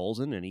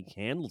Podkolzin and he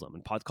handled him.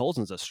 And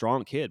Podkolzin's a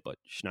strong kid, but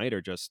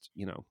Schneider just,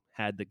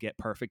 had the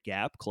perfect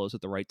gap, closed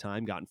at the right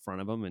time, got in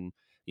front of him, and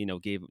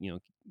gave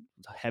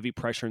heavy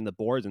pressure in the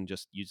boards and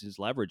just used his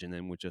leverage, and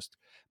then would just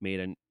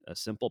made a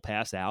simple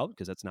pass out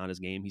because that's not his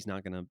game. He's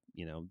not going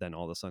to then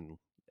all of a sudden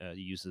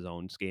use his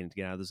own skating to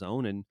get out of the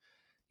zone. And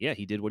yeah,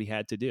 he did what he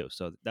had to do.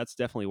 So that's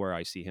definitely where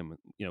I see him,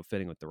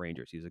 fitting with the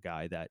Rangers. He's a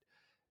guy that,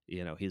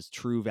 his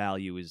true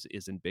value is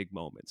in big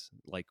moments,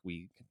 like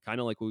we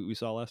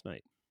saw last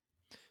night.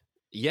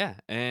 Yeah,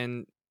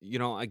 and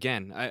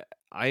again,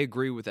 I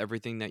agree with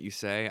everything that you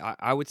say.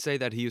 I would say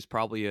that he is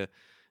probably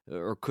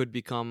or could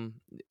become.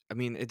 I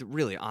mean, it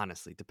really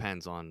honestly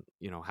depends on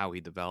how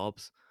he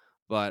develops.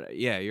 But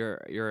yeah,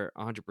 you're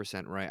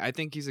 100% right. I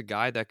think he's a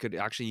guy that could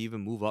actually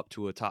even move up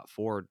to a top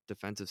 4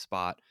 defensive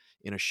spot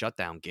in a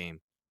shutdown game.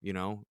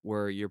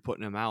 Where you're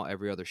putting him out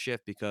every other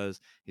shift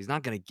because he's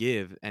not going to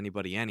give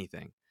anybody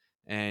anything,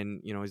 and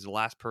he's the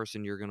last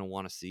person you're going to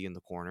want to see in the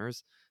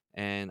corners.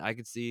 And I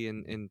could see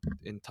in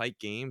tight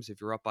games,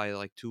 if you're up by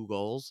like 2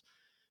 goals,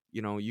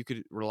 you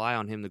could rely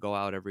on him to go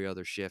out every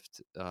other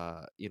shift,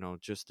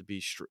 just to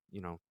be,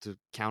 to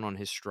count on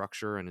his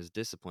structure and his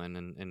discipline.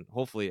 And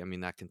hopefully, I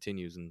mean, that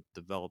continues and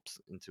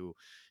develops into,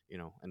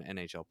 an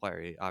NHL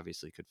player. He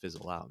obviously could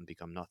fizzle out and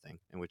become nothing,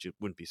 and which it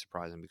wouldn't be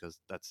surprising because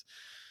that's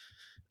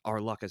our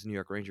luck as New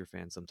York Ranger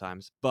fans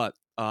sometimes. But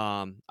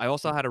I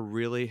also had a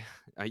really,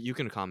 you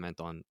can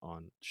comment on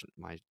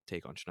my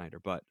take on Schneider,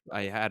 but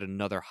I had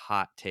another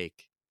hot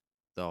take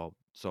though.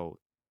 So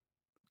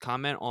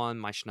comment on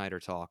my Schneider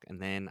talk,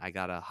 and then I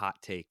got a hot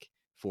take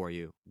for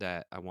you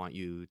that I want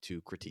you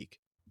to critique.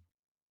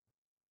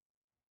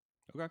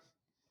 Okay.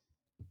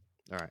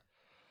 All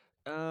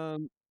right.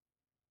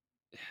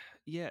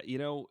 Yeah,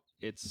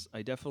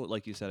 I definitely,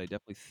 like you said, I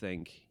definitely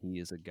think he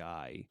is a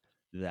guy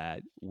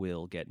that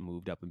will get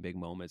moved up in big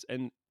moments.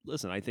 And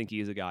listen, I think he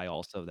is a guy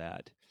also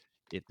that,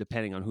 if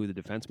depending on who the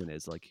defenseman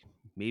is, like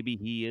maybe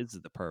he is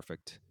the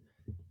perfect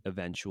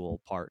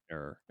eventual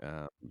partner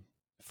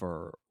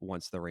for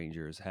once the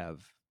Rangers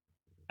have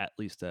at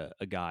least a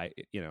guy.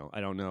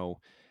 I don't know.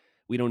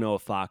 We don't know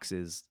if Fox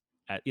is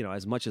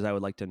as much as I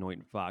would like to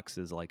anoint Fox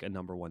as like a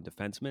number 1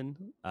 defenseman.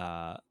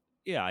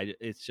 Yeah,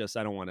 it's just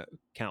I don't want to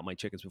count my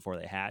chickens before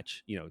they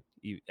hatch.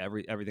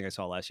 Everything I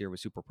saw last year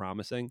was super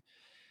promising,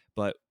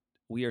 but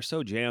we are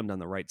so jammed on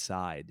the right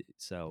side.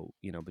 So,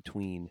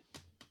 between,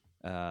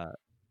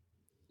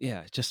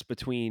 just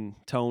between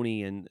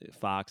Tony and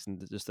Fox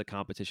and just the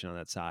competition on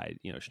that side,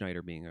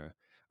 Schneider being a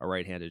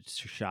right-handed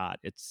shot.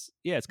 It's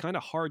kind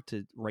of hard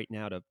to right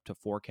now to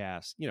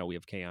forecast. We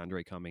have K.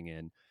 Andre coming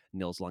in.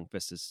 Nils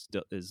Lundqvist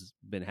is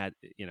been had,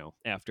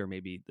 after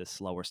maybe the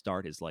slower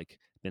start, is like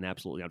been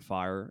absolutely on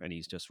fire, and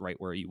he's just right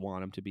where you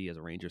want him to be as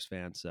a Rangers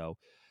fan. So,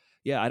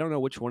 I don't know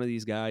which one of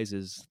these guys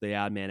is the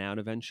odd man out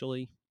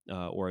eventually,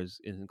 or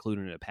is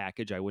included in a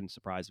package. I wouldn't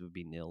surprise if it would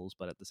be Nils,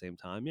 but at the same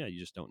time, you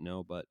just don't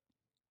know. But,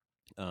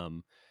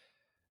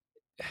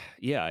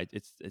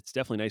 it's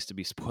definitely nice to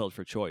be spoiled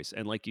for choice.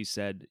 And like you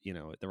said,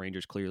 the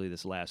Rangers clearly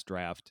this last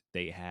draft,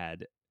 they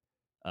had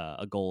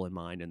a goal in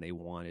mind, and they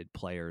wanted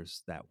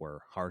players that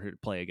were harder to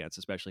play against,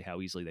 especially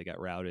how easily they got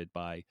routed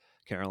by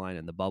Carolina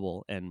in the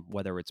bubble. And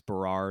whether it's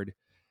Berard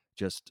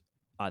just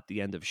at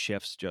the end of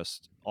shifts,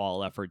 just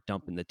all effort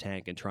dumping the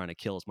tank and trying to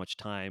kill as much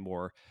time,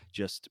 or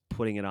just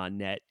putting it on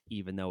net,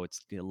 even though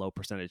it's a low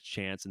percentage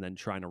chance, and then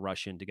trying to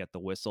rush in to get the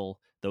whistle,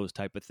 those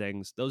type of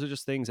things. Those are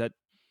just things that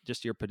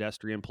just your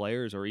pedestrian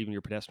players or even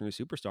your pedestrian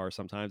superstars,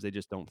 sometimes they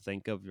just don't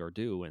think of or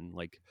do. And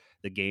like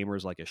the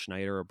gamers like a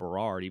Schneider or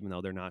Berard, even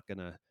though they're not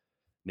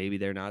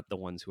the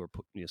ones who are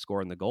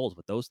scoring the goals,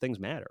 but those things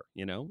matter,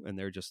 and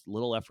they're just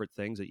little effort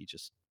things that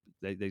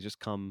they just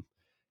come,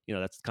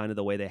 that's kind of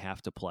the way they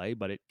have to play,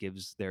 but it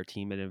gives their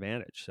team an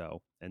advantage.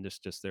 So, and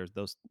just there's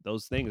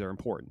those things are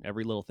important,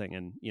 every little thing.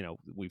 And,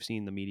 we've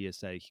seen the media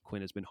say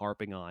Quinn has been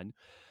harping on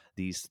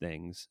these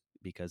things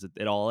because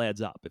it all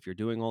adds up. If you're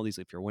doing all these,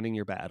 if you're winning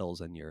your battles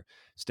and your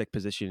stick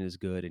position is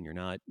good, and you're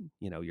not,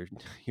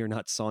 you're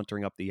not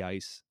sauntering up the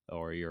ice,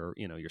 or you're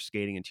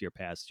skating into your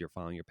passes, you're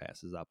following your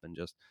passes up, and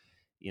just,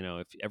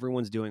 if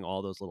everyone's doing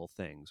all those little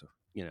things,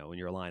 in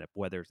your lineup,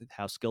 whether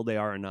how skilled they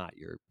are or not,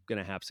 you're going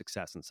to have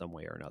success in some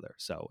way or another.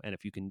 So, and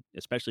if you can,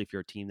 especially if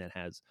you're a team that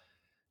has,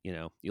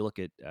 you look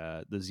at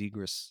the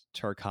Zegras,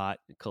 Turcotte,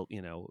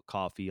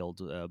 Caulfield,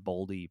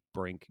 Boldy,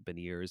 Brink,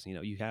 Beniers,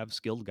 you have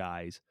skilled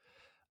guys.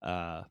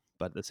 But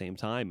at the same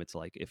time, it's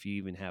like if you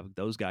even have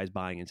those guys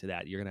buying into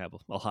that, you're going to have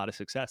a lot of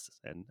success.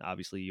 And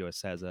obviously,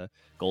 US has a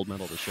gold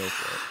medal to show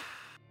for it.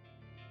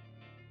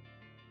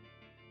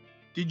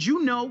 Did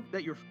you know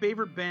that your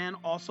favorite band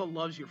also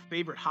loves your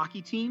favorite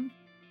hockey team?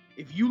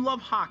 If you love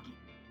hockey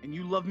and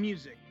you love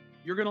music,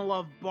 you're going to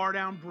love Bar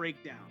Down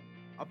Breakdown,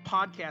 a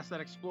podcast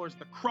that explores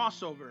the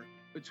crossover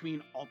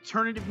between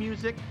alternative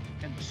music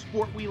and the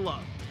sport we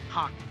love,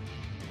 hockey.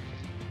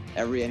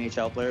 Every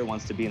NHL player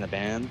wants to be in a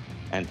band,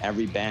 and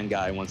every band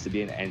guy wants to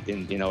be in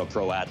a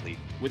pro athlete.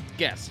 With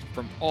guests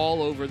from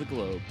all over the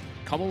globe,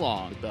 come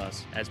along with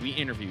us as we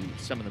interview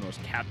some of the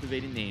most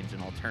captivating names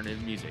in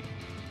alternative music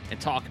and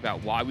talk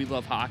about why we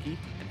love hockey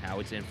and how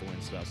it's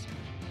influenced us.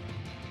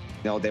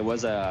 There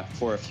was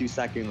for a few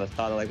seconds a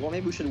thought of like, well,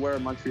 maybe we should wear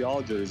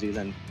Montreal jerseys,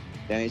 and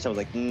the NHL was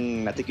like,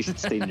 I think you should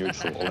stay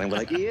neutral. And we're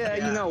like,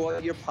 yeah, you know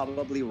what, you're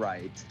probably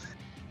right.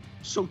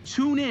 So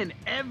tune in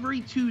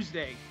every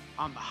Tuesday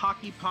on the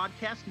Hockey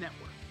Podcast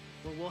Network,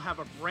 where we'll have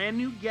a brand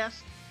new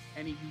guest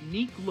and a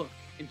unique look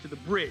into the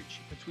bridge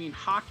between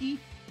hockey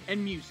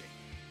and music.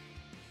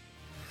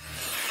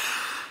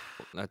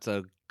 That's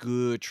a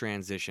good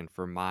transition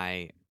for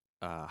my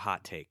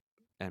hot take.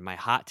 And my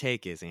hot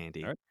take is,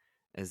 Andy,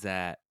 is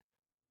that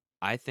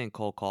I think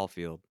Cole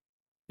Caulfield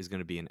is going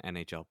to be an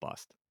NHL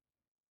bust.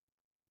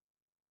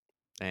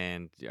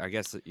 And I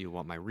guess you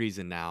want my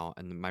reason now.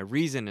 And my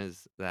reason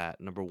is that,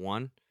 number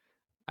one,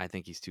 I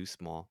think he's too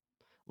small.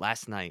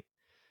 Last night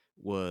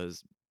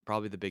was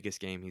probably the biggest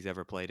game he's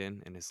ever played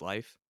in his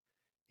life.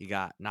 He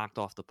got knocked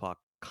off the puck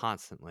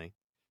constantly.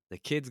 The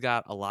kid's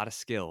got a lot of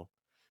skill,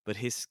 but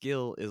his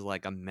skill is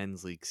like a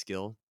men's league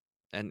skill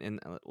in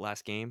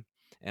last game.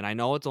 And I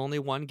know it's only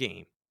one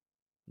game,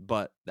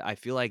 but I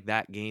feel like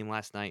that game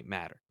last night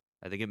mattered.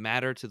 I think it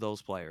mattered to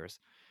those players.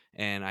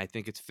 And I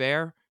think it's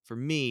fair for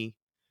me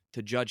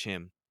to judge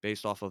him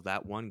based off of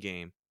that one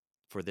game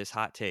for this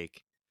hot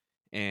take.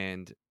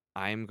 And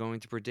I am going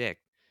to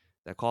predict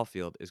that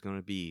Caulfield is going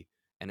to be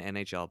an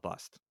NHL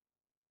bust.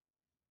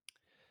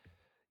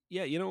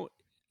 Yeah,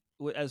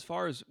 as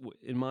far as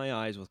in my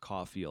eyes with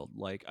Caulfield,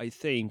 like I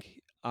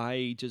think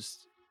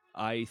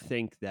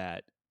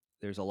that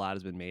there's a lot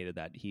has been made of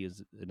that. He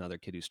is another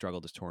kid who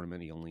struggled this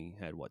tournament. He only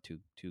had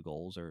two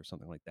goals or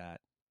something like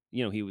that.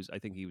 I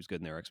think he was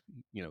good in their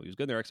he was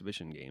good in their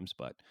exhibition games,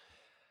 but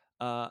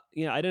I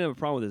didn't have a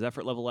problem with his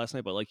effort level last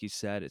night, but like you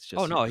said, it's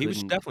just he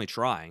was definitely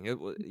trying. It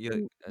was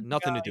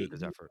nothing to do with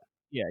his effort.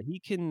 Yeah,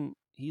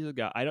 he's a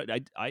guy.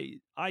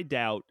 I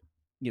doubt.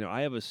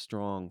 I have a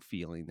strong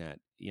feeling that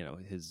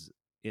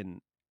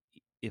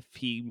if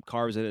he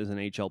carves it as an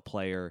HL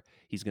player,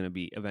 he's going to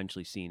be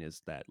eventually seen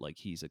as that. Like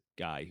he's a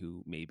guy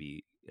who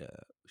maybe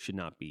should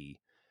not be.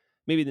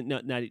 Maybe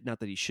not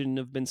that he shouldn't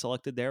have been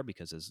selected there,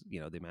 because the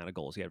amount of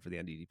goals he had for the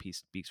NDDP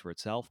speaks for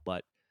itself.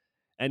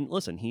 And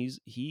listen,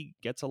 he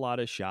gets a lot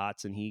of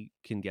shots and he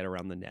can get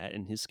around the net,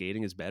 and his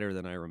skating is better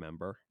than I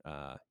remember.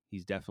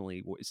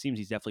 it seems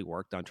he's definitely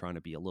worked on trying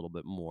to be a little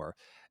bit more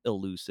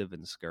elusive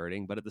and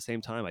skirting. But at the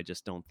same time, I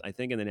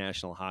think in the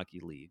National Hockey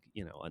League,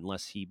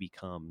 unless he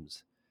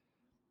becomes,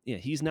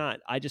 he's not,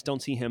 I just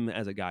don't see him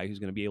as a guy who's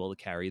going to be able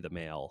to carry the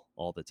mail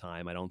all the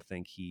time. I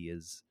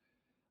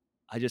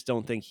just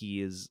don't think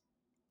he is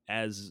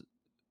as,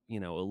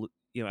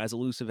 as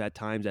elusive at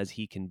times as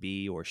he can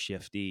be, or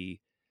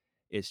shifty.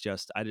 It's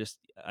just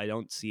I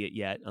don't see it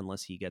yet,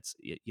 unless he gets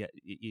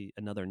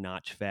another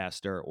notch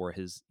faster, or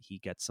he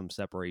gets some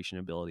separation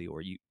ability,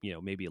 or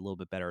maybe a little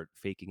bit better at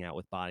faking out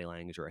with body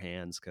language or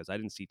hands, because I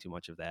didn't see too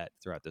much of that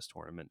throughout this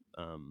tournament.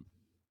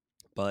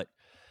 But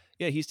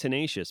yeah, he's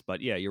tenacious.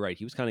 But yeah, you're right.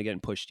 He was kind of getting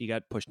pushed. He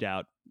got pushed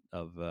out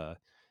of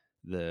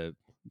the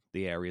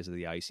areas of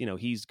the ice.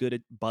 He's good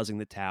at buzzing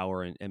the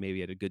tower and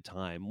maybe at a good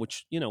time,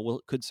 which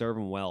could serve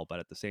him well. But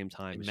at the same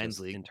time, in men's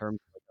league, in terms.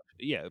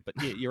 Yeah,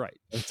 but you're right.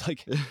 It's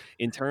like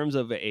in terms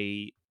of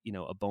a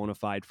bona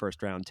fide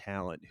first round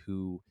talent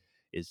who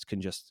can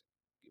just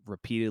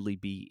repeatedly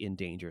be in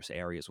dangerous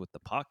areas with the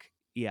puck.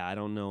 Yeah, I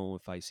don't know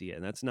if I see it,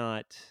 and that's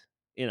not.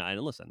 And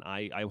listen,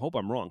 I hope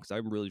I'm wrong, because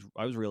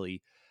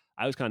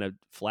I was kind of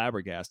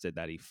flabbergasted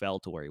that he fell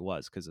to where he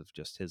was because of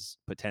just his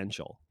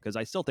potential. Because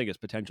I still think his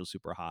potential is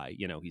super high.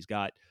 He's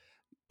got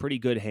pretty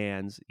good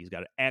hands. He's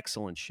got an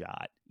excellent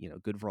shot.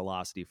 Good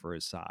velocity for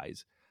his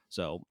size.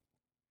 So.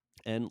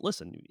 And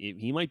listen,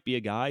 he might be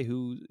a guy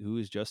who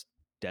is just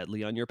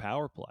deadly on your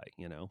power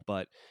play,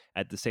 but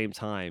at the same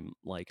time,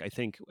 like, I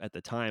think at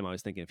the time I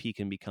was thinking if he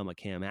can become a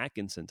Cam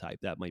Atkinson type,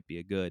 that might be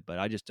a good, but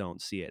I just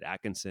don't see it.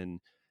 Atkinson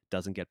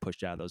doesn't get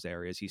pushed out of those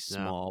areas. He's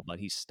small, but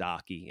he's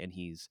stocky,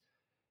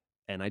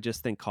 and I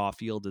just think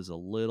Caulfield is a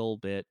little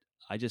bit,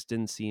 I just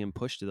didn't see him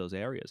push to those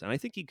areas. And I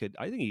think he could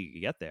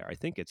get there. I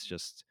think it's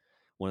just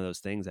one of those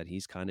things that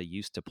he's kind of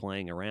used to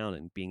playing around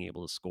and being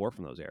able to score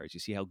from those areas. You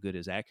see how good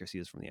his accuracy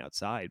is from the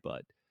outside,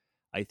 but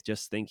I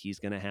just think he's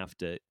going to have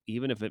to,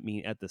 even if it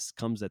means if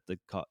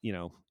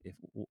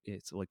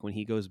it's like when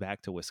he goes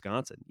back to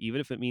Wisconsin, even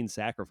if it means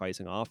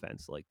sacrificing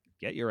offense, like,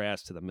 get your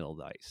ass to the middle of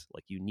the ice.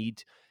 Like,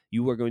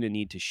 you are going to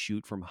need to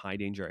shoot from high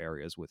danger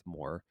areas with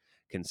more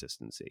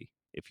consistency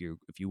if you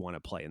want to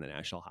play in the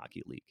National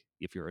Hockey League,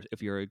 if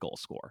you're a goal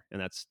scorer. And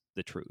that's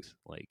the truth.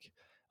 Like,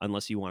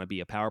 unless you want to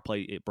be a power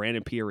play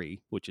Brandon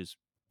Peary, which is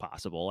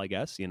possible, I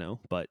guess,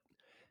 but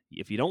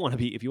if you want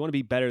to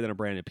be better than a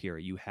Brandon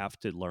Peary, you have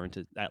to learn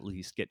to at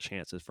least get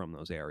chances from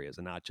those areas,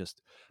 and not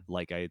just,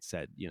 like I had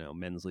said,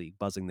 men's league,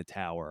 buzzing the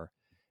tower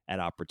at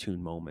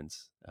opportune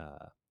moments.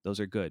 Those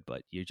are good,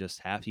 but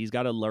he's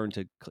got to learn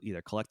to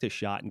either collect his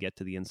shot and get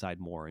to the inside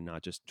more, and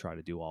not just try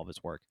to do all of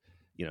his work,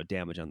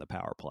 damage on the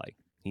power play.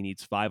 He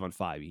needs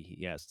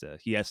 5-on-5.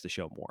 He has to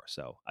show more.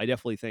 So I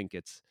definitely think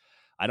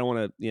I don't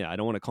want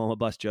to call him a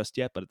bust just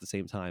yet, but at the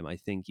same time, I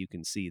think you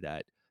can see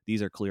that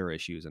these are clear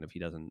issues, and if he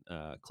doesn't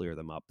clear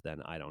them up,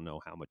 then I don't know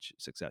how much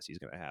success he's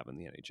going to have in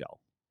the NHL.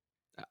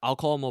 I'll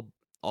call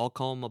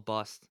him a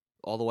bust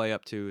all the way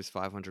up to his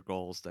 500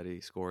 goals that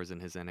he scores in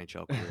his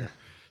NHL career.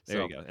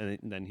 There you go, and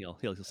then he'll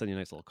send you a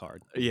nice little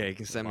card. Yeah, he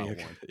can send me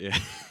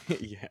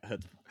yeah,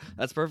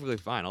 that's perfectly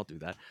fine. I'll do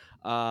that.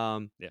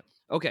 Yeah.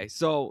 Okay,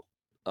 so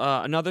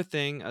another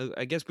thing,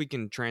 I guess we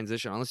can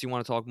transition, unless you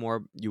want to talk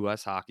more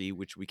U.S. hockey,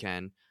 which we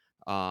can.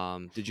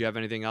 Did you have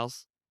anything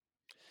else?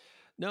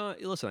 No,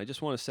 listen, I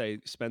just want to say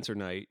Spencer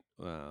Knight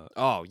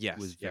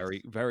was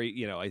very,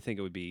 very, I think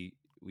we'd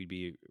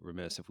be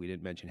remiss if we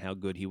didn't mention how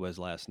good he was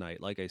last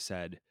night. Like I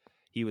said,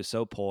 he was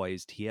so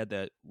poised. He had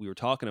that, and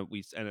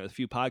a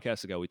few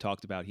podcasts ago, we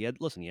talked about,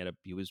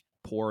 he was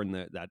poor in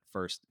that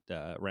first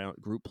round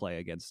group play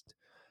against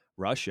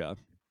Russia,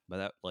 but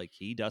that, like,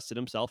 he dusted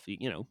himself, he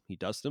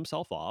dusted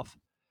himself off,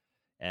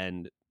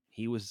 and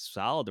he was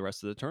solid the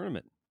rest of the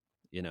tournament.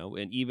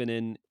 And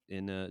even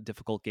in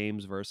difficult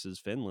games versus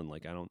Finland,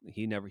 like,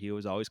 he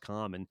was always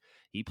calm, and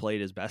he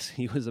played his best.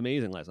 He was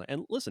amazing last night.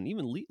 And listen,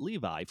 even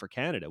Levi for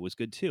Canada was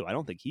good too. I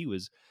don't think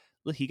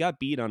he got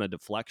beat on a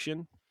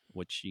deflection,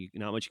 which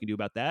not much you can do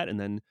about that. And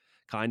then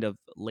kind of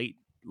late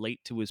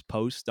to his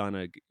post on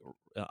an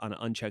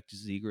unchecked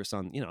Zegras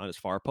on his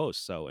far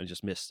post. So, and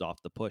just missed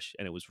off the push,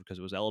 and it was because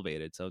it was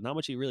elevated. So not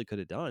much he really could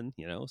have done,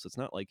 so it's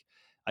not like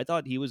I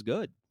thought he was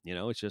good.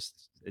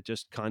 It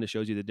just kind of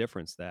shows you the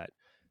difference that,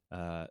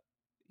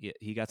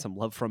 he got some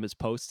love from his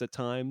posts at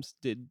times,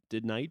 did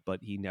Knight, but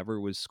he never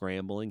was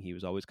scrambling. He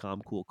was always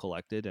calm, cool,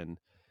 collected, and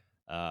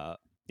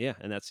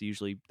and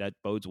that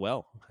bodes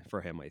well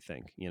for him. I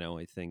think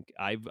I think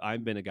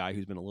I've been a guy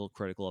who's been a little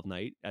critical of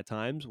Knight at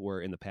times,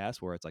 where in the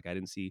past where it's like I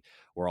didn't see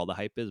where all the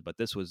hype is, but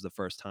this was the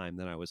first time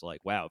that I was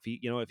like, wow,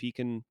 if he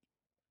can,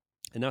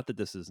 and not that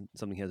this is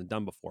something he hasn't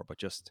done before, but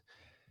just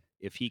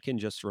if he can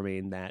just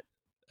remain that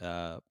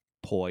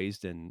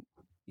poised, and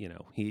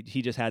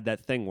he just had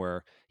that thing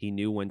where he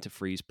knew when to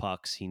freeze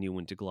pucks, he knew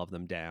when to glove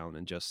them down,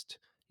 and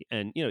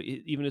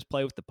even his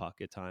play with the puck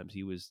at times,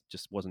 he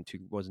wasn't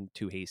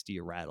too hasty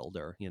or rattled,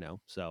 or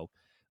so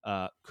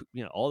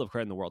all the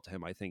credit in the world to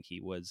him. I think he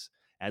was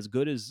as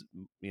good as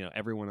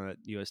everyone on that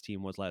U.S.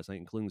 team was last night,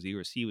 including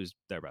Zegras. He was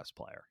their best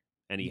player,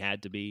 and he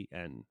had to be,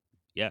 and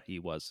yeah, he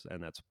was,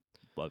 and that's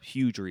a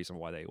huge reason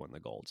why they won the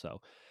gold.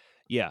 So,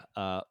 yeah,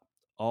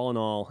 all in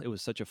all, it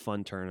was such a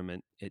fun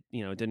tournament. It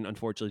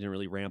unfortunately didn't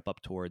really ramp up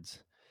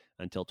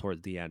until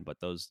towards the end, but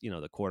those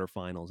the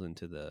quarterfinals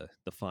into the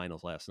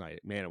finals last night,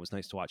 man, it was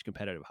nice to watch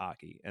competitive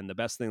hockey. And the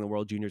best thing the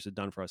World Juniors had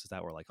done for us is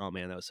that we're like, oh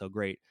man, that was so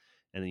great.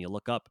 And then you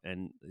look up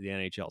and the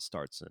NHL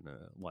starts in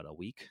a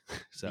week.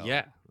 So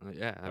yeah. I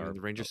mean,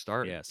 the Rangers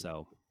start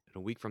so in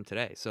a week from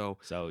today. So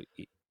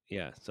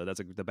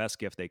that's the best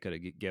gift they could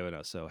have given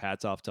us. So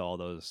hats off to all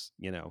those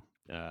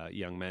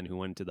young men who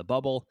went to the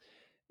bubble.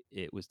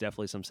 It was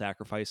definitely some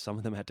sacrifice. Some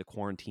of them had to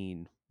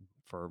quarantine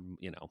for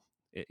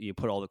you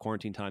put all the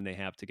quarantine time they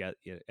have to get,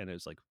 and it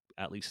was like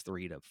at least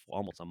 3 to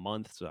almost a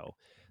month. So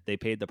they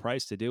paid the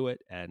price to do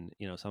it, and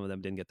some of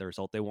them didn't get the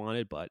result they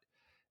wanted, but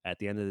at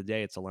the end of the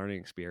day, it's a learning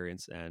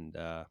experience. And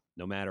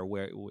no matter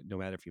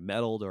if you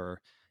medaled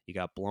or you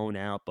got blown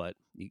out, but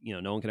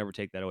no one can ever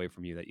take that away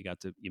from you, that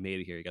you made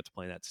it here, you got to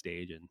play that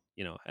stage, and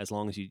as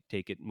long as you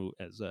take it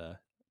as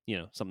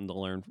something to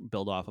learn,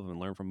 build off of, and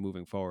learn from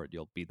moving forward,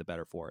 you'll be the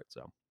better for it.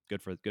 So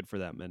good for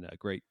them, and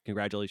great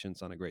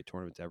congratulations on a great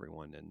tournament to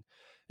everyone, and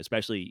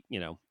especially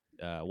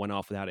went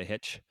off without a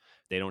hitch.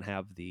 They don't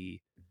have the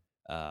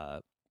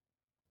the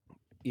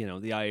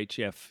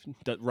IHF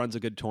that runs a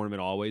good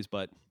tournament always,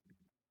 but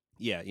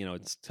yeah,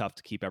 it's tough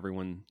to keep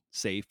everyone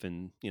safe,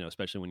 and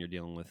especially when you're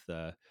dealing with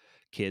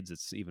kids,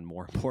 it's even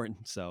more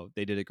important. So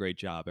they did a great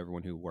job,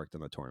 everyone who worked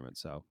on the tournament.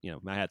 So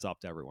my hat's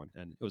off to everyone,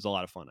 and it was a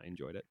lot of fun. I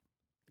enjoyed it.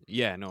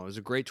 Yeah, no, it was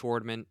a great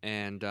tournament.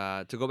 And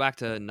to go back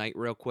to Knight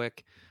real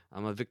quick,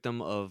 I'm a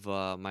victim of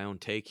my own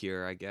take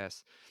here, I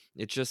guess.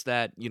 It's just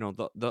that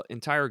the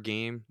entire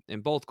game,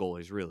 and both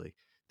goalies really,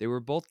 they were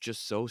both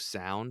just so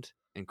sound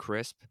and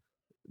crisp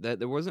that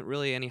there wasn't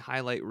really any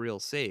highlight reel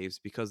saves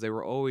because they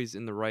were always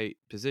in the right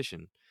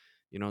position.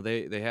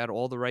 They had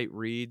all the right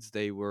reads.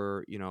 They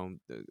were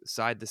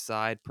side to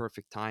side,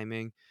 perfect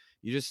timing.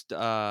 You just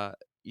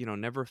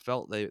never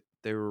felt they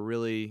were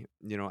really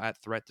at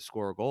threat to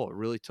score a goal. It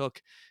really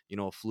took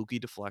a fluky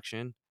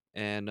deflection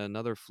and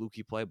another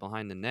fluky play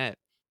behind the net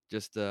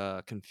just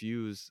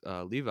confuse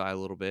Levi a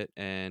little bit.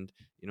 And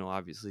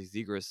obviously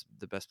Zegras,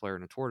 the best player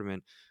in the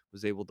tournament,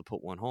 was able to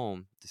put one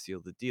home to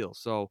seal the deal.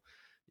 So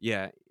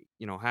yeah,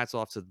 hats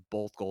off to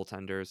both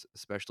goaltenders,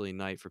 especially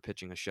Knight for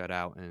pitching a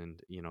shutout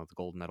and the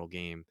gold medal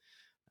game.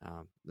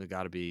 It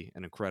got to be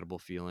an incredible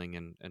feeling,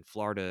 and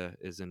Florida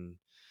is in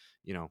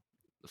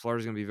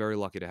Florida's going to be very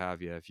lucky to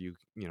have you if you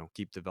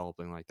keep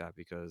developing like that,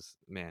 because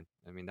man,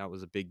 I mean, that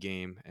was a big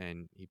game,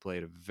 and he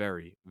played a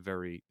very,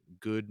 very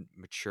good,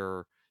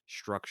 mature,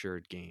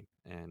 structured game,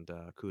 and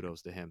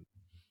kudos to him.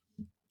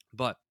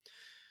 But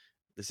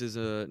this is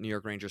a New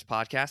York Rangers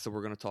podcast, so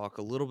we're going to talk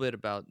a little bit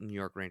about New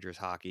York Rangers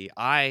hockey.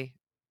 I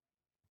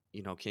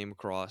came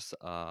across,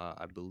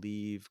 I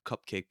believe,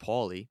 Cupcake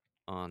Paulie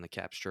on the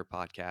Caps Chirp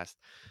podcast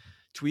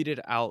tweeted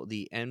out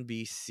the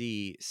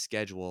NBC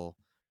schedule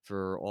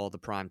for all the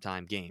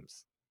primetime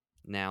games.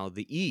 Now,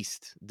 the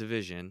East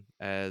Division,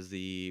 as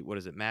the,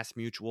 Mass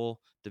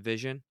Mutual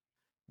Division,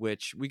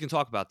 which we can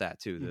talk about that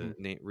too,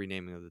 the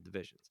renaming of the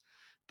divisions.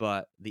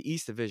 But the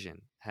East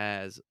Division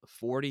has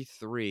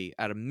 43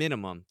 at a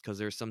minimum, because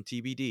there's some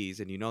TBDs,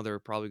 and they're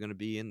probably going to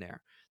be in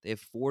there. They have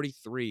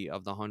 43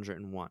 of the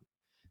 101.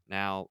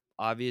 Now,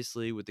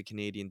 obviously, with the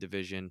Canadian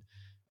division,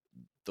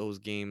 those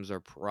games are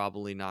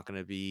probably not going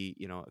to be,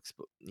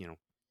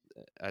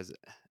 as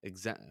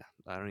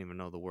I don't even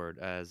know the word,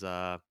 as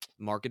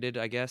marketed,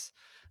 I guess,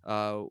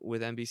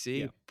 with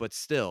NBC. Yeah. But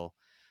still,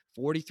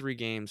 43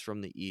 games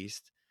from the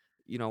East.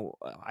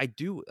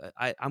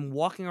 I'm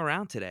walking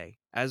around today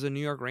as a New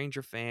York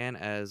Ranger fan,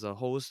 as a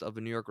host of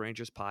a New York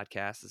Rangers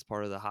podcast, as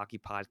part of the Hockey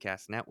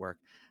Podcast Network.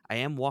 I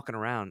am walking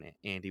around,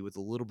 Andy, with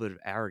a little bit of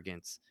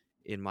arrogance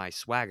in my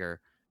swagger,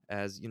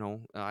 as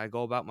I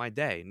go about my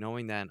day,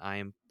 knowing that I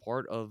am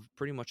part of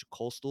pretty much a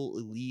coastal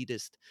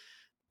elitist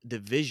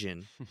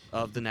division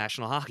of the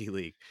National Hockey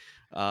League.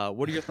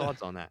 What are your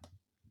thoughts on that?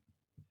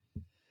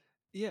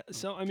 Yeah,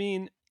 so I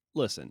mean,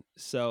 listen,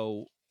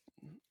 so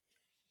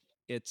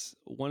it's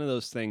one of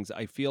those things.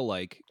 I feel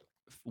like,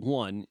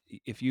 one,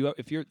 if you're,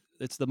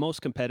 it's the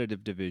most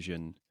competitive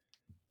division,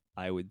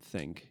 I would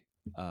think,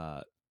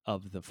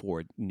 of the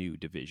 4 new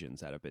divisions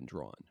that have been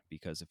drawn.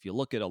 Because if you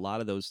look at a lot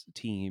of those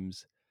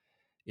teams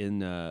in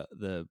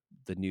the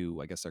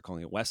new, I guess they're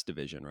calling it West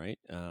Division, right?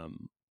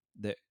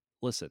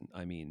 Listen,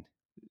 I mean,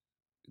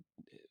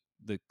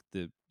 the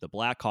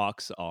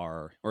Blackhawks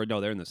are, or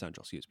no, they're in the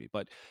Central, excuse me.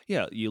 But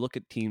yeah, you look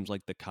at teams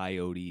like the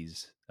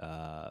Coyotes,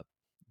 the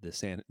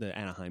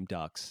Anaheim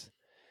Ducks,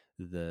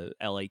 the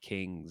LA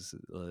Kings,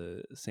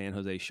 San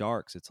Jose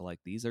Sharks. It's like,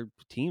 these are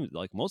teams,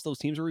 like most of those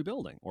teams are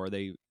rebuilding, or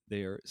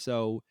they're,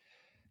 so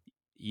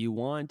you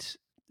want,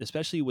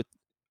 especially with,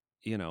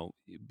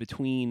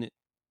 between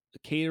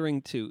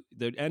catering to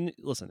the, and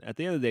listen, at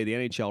the end of the day,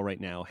 the NHL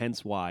right now,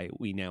 hence why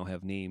we now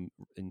have new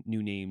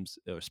names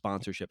or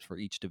sponsorships for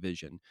each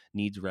division,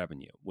 needs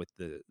revenue with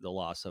the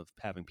loss of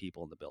having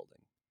people in the building.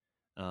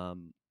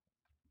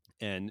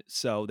 And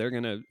so they're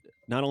going to,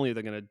 not only are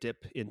they going to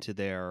dip into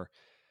their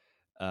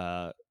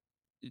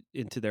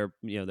into their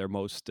their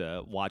most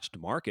watched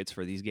markets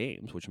for these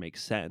games, which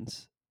makes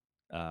sense.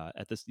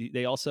 At this,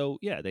 they also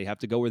they have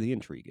to go where the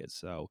intrigue is.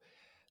 So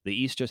the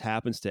East just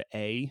happens to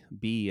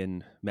be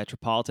in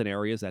metropolitan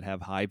areas that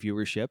have high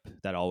viewership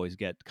that always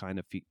get kind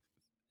of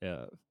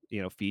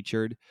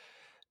featured,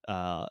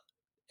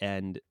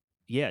 and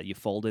you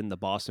fold in the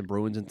Boston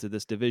Bruins into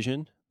this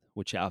division,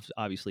 which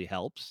obviously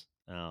helps.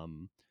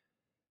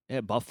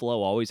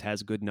 Buffalo always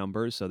has good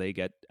numbers, so they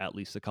get at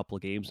least a couple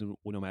of games,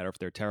 no matter if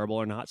they're terrible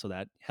or not. So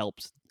that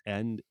helps.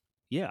 And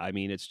I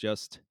mean, it's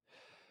just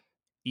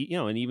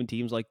and even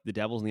teams like the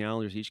Devils and the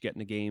Islanders each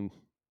getting a game.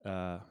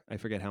 I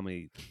forget how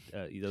many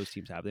those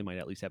teams have. They might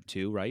at least have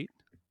two, right?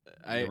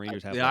 The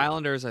Rangers have the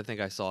Islanders. I think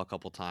I saw a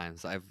couple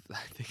times. I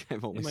think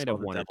I've only saw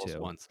the Devils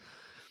once.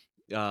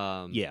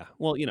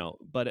 Well,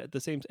 but at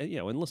the same,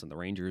 and listen, the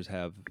Rangers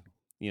have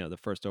the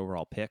first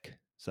overall pick.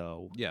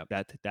 So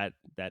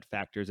that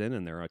factors in,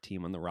 and they're a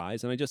team on the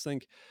rise. And I just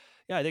think,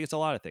 I think it's a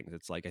lot of things.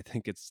 It's like I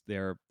think it's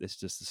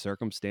just the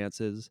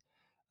circumstances,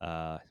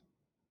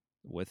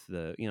 with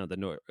the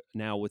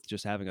now with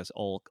just having us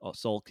all a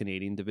sole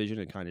Canadian division,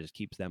 it kind of just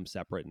keeps them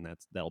separate, and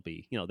that'll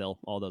be they'll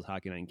all those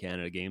Hockey Night in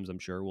Canada games, I'm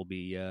sure, will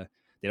be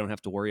they don't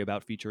have to worry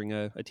about featuring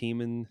a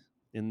team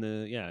in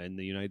the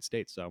United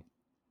States. So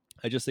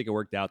I just think it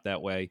worked out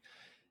that way.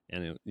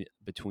 And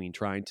between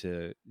trying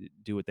to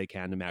do what they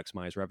can to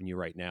maximize revenue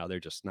right now, they're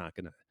just not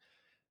going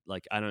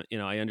to,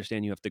 I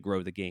understand you have to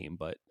grow the game,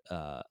 but,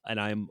 and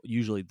I'm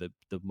usually the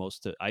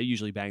most, I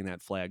usually bang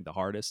that flag the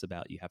hardest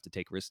about you have to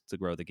take risks to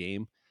grow the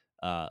game.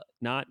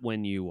 Not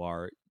when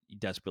you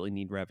desperately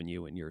need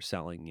revenue and you're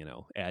selling,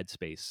 ad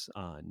space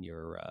on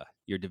your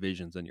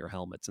divisions and your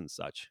helmets and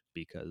such,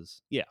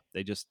 because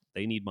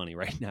they need money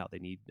right now. They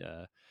need,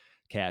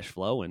 cash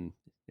flow. And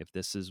if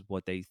this is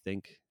what they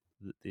think,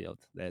 they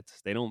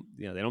don't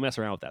mess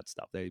around with that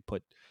stuff. They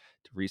put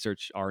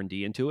research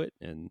R&D into it,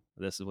 and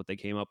this is what they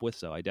came up with.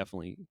 So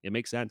it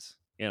makes sense,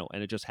 and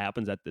it just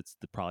happens that it's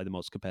probably the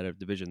most competitive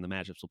division. The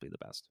matchups will be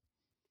the best.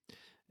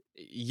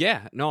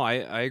 Yeah, no,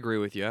 I agree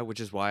with you,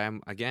 which is why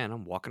I'm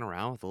walking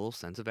around with a little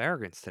sense of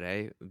arrogance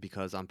today,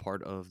 because I'm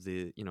part of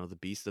the the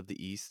beast of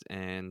the East,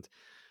 and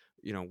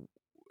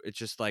it's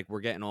just like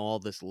we're getting all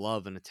this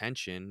love and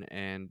attention,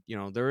 and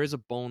there is a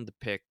bone to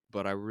pick,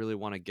 but I really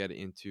want to get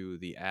into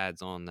the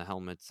ads on the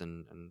helmets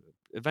and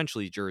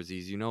eventually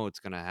jerseys. It's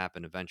going to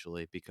happen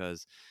eventually,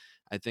 because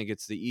I think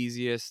it's the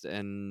easiest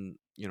and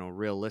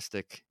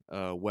realistic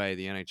way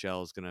the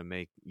NHL is going to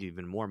make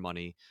even more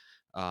money.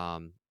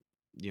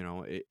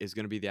 It is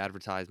going to be the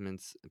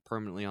advertisements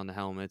permanently on the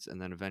helmets,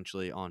 and then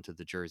eventually onto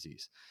the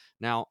jerseys.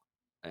 Now,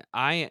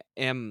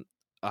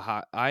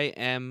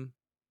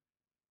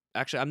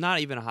 Actually, I'm not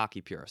even a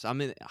hockey purist.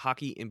 I'm a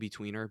hockey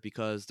in-betweener,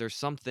 because there's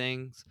some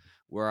things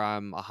where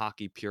I'm a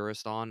hockey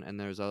purist on, and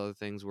there's other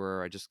things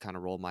where I just kind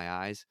of roll my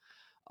eyes.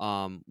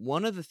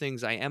 One of the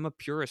things I am a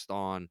purist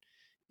on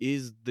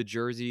is the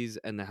jerseys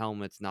and the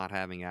helmets not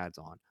having ads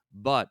on.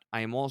 But I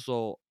am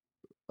also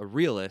a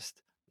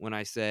realist when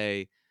I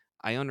say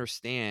I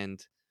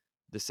understand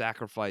the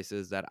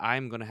sacrifices that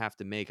I'm going to have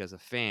to make as a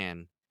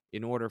fan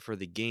in order for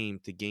the game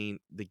to gain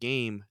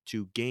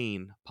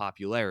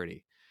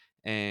popularity.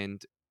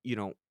 And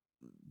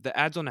the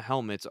ads on the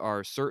helmets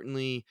are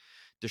certainly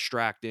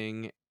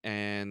distracting,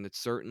 and it's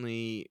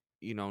certainly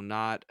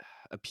not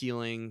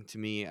appealing to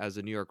me as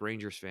a New York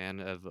Rangers fan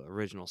of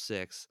Original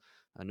Six.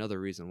 Another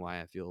reason why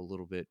I feel a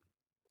little bit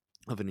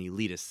of an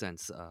elitist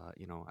sense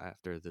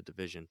after the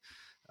division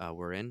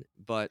we're in.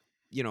 But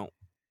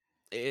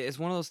it's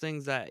one of those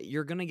things that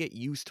you're gonna get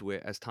used to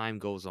it as time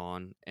goes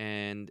on,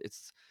 and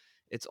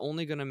it's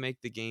only gonna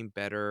make the game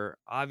better.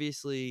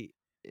 Obviously,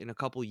 in a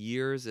couple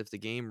years, if the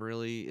game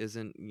really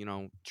isn't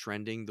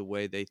trending the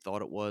way they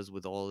thought it was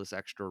with all this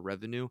extra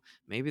revenue,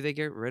 maybe they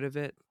get rid of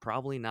it.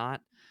 Probably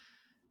not.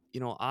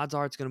 Odds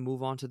are it's going to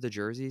move on to the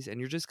jerseys, and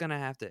you're just going to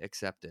have to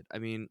accept it. I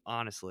mean,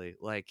 honestly,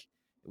 like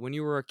when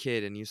you were a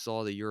kid and you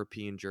saw the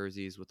European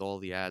jerseys with all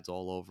the ads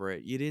all over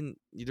it,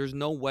 there's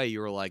no way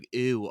you were like,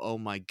 ew, oh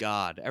my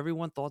God.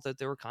 Everyone thought that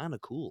they were kind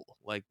of cool.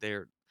 Like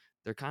they're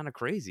kind of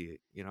crazy,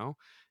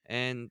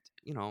 And,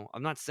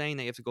 I'm not saying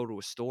that you have to go to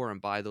a store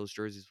and buy those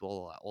jerseys with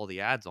all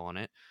the ads on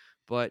it,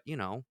 but,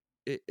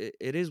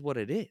 it is what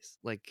it is.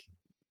 Like,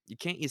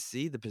 can't you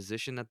see the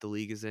position that the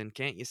league is in?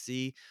 Can't you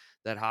see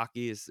that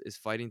hockey is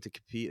fighting to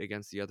compete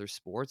against the other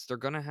sports? They're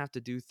going to have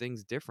to do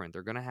things different.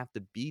 They're going to have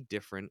to be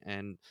different,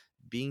 and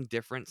being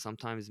different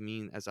sometimes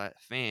mean, as a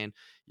fan,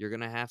 you're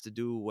going to have to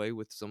do away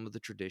with some of the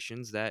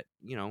traditions that,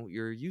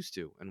 you're used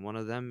to. And one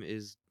of them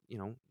is,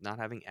 not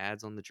having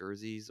ads on the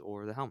jerseys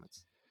or the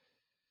helmets.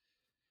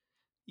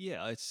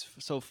 Yeah, it's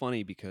so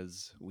funny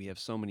because we have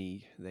so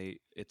many.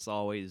 It's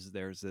always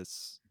there's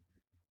this,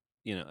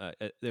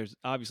 there's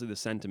obviously the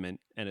sentiment,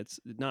 and it's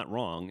not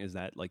wrong, is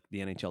that like the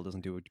NHL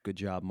doesn't do a good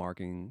job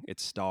marketing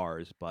its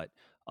stars, but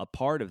a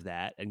part of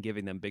that and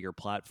giving them bigger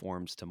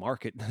platforms to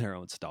market their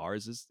own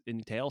stars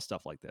entails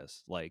stuff like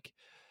this. Like,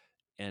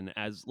 and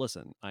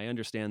listen, I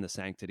understand the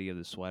sanctity of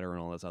the sweater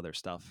and all this other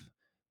stuff,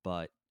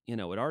 but it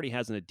already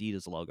has an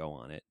Adidas logo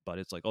on it, but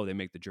it's like, oh, they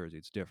make the jersey,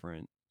 it's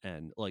different.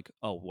 And like,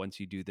 oh, once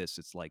you do this,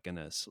 it's like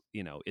gonna,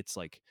 it's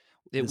like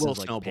It this will is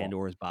like snowball.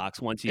 Pandora's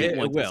box. Once It it's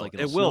will. like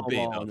It will be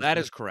snowball though. and it's That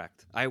gonna, is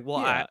correct. I will.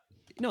 yeah,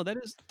 no, that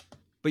is.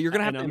 But you're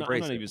gonna have and to I'm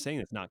embrace not it. even saying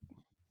it's not.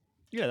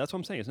 Yeah, that's what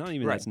I'm saying. It's not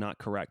even Right. that's not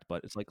correct,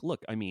 but it's like,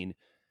 look, I mean,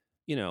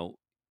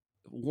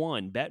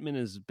 one, Bettman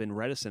has been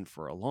reticent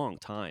for a long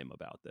time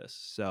about this,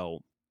 so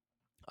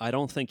I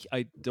think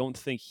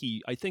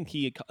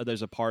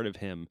there's a part of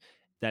him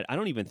that I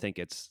don't even think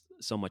it's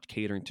so much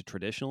catering to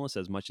traditionalists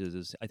as much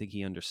as I think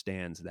he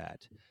understands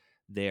that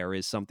there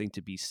is something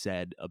to be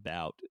said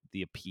about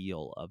the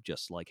appeal of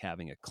just like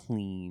having a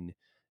clean,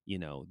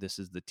 this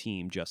is the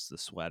team, just the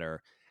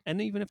sweater.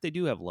 And even if they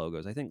do have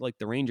logos, I think like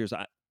the Rangers,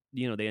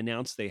 they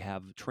announced they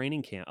have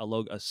training camp,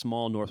 a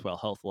small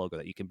Northwell Health logo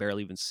that you can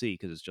barely even see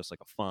because it's just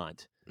like a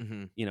font,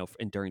 Mm-hmm.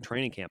 and during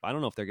training camp. I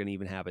don't know if they're going to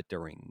even have it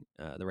during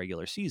the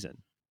regular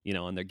season,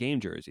 on their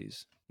game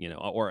jerseys,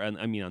 or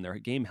I mean on their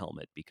game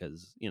helmet,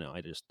 because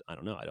I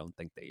don't know. I don't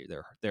think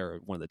they're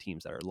one of the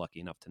teams that are lucky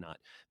enough to not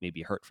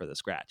maybe hurt for the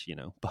scratch,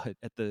 but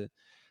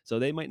so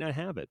they might not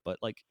have it, but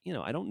like,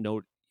 I don't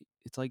know.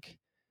 It's like,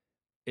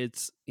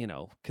 it's,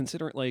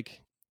 considering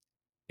like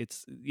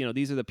it's,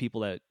 these are the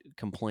people that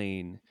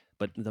complain,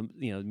 but the,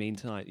 main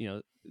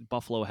time,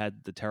 Buffalo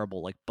had the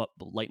terrible like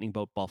lightning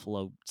bolt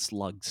Buffalo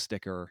slug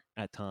sticker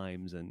at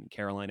times, and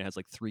Carolina has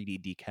like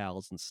 3D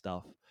decals and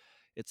stuff.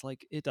 It's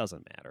like, it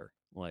doesn't matter.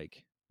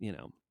 Like,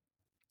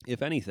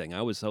 if anything,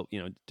 I was so,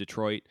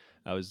 Detroit,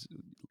 I was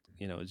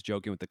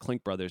joking with the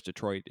Klink brothers.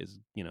 Detroit is,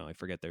 I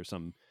forget, there's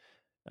some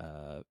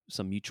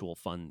mutual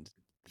fund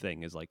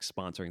thing is like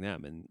sponsoring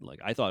them, and like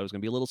I thought it was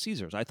going to be a Little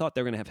Caesars. I thought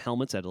they were going to have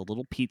helmets that had a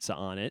little pizza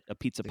on it, a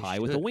pizza pie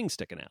with a wing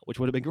sticking out, which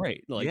would have been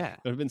great. Like, Yeah. it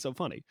would have been so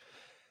funny.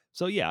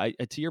 So yeah,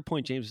 to your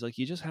point, James, like,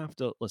 you just have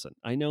to listen.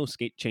 I know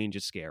skate change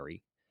is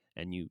scary,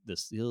 and the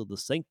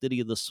sanctity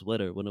of the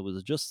sweater when it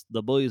was just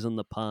the boys in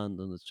the pond,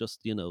 and it's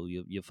just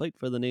you fight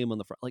for the name on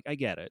the front. Like, I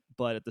get it,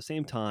 but at the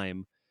same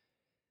time,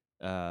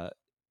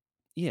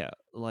 yeah,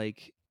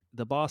 like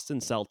the Boston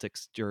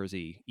Celtics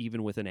jersey,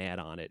 even with an ad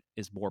on it,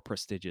 is more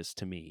prestigious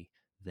to me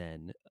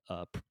than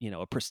a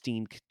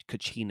pristine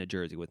Kachina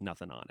jersey with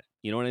nothing on it.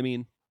 You know what I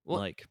mean? Well,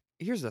 like,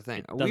 here's the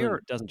thing.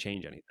 it doesn't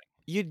change anything.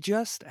 You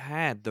just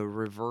had the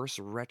reverse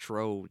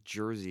retro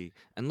jersey,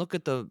 and look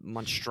at the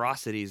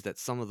monstrosities that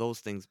some of those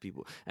things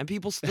people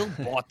still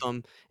bought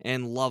them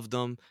and loved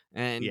them,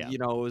 and Yeah. it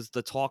was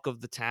the talk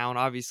of the town.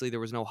 Obviously, there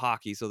was no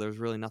hockey, so there was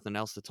really nothing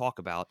else to talk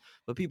about.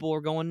 But people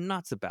were going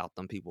nuts about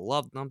them. People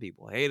loved them.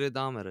 People hated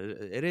them.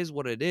 It is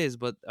what it is.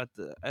 But at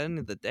the end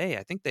of the day,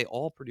 I think they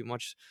all pretty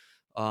much,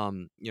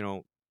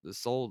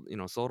 sold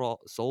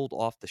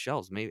off the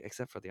shelves, maybe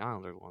except for the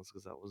Islander ones,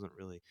 because that wasn't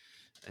really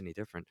any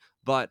different.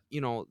 But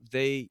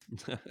they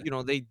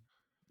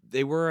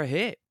they were a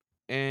hit,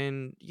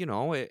 and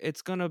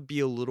it's gonna be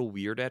a little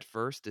weird at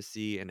first to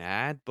see an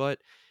ad, but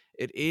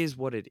it is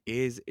what it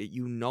is.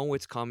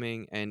 It's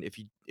coming, and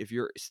if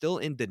you're still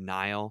in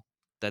denial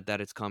that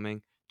it's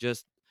coming,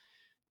 just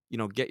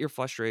get your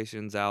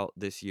frustrations out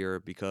this year,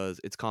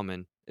 because it's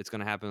coming. It's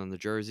going to happen on the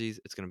jerseys.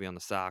 It's going to be on the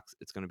socks.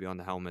 It's going to be on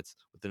the helmets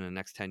within the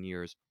next 10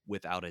 years,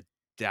 without a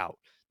doubt.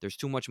 There's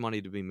too much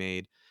money to be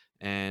made.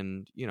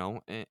 And,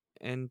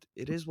 and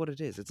it is what it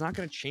is. It's not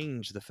going to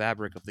change the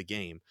fabric of the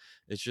game.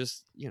 It's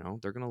just, they're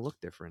going to look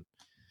different.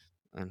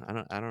 And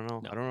I don't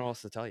know. No. I don't know what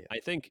else to tell you. I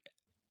think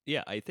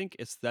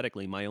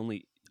aesthetically,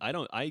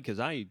 because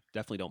I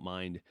definitely don't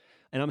mind.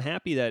 And I'm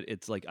happy that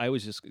it's like, I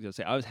was just going to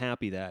say, I was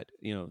happy that,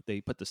 they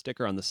put the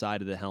sticker on the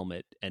side of the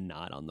helmet and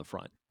not on the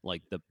front.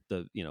 Like the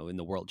in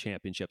the World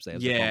Championships, they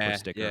have the bumper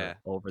sticker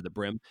over the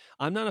brim.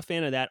 I'm not a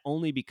fan of that,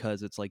 only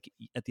because it's like,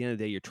 at the end of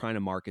the day, you're trying to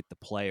market the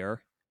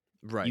player.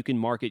 Right. You can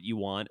market you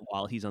want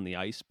while he's on the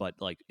ice, but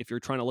like, if you're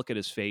trying to look at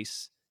his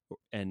face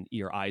and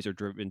your eyes are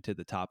driven to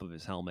the top of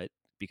his helmet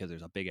because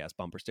there's a big ass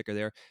bumper sticker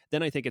there,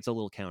 then I think it's a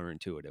little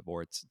counterintuitive,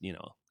 or it's, then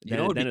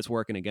it's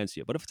working against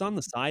you. But if it's on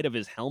the side of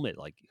his helmet,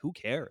 like, who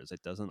cares?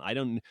 It's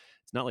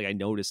not like I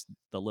noticed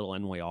the little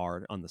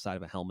NYR on the side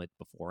of a helmet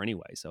before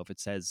anyway. So if it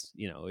says,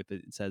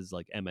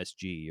 like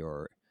MSG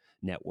or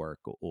Network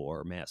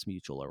or Mass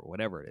Mutual or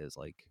whatever it is,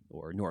 like,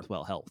 or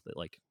Northwell Health,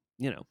 like,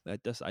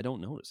 I don't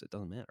notice. It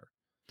doesn't matter.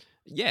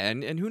 Yeah,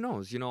 and who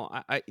knows?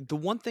 I the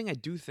one thing I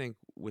do think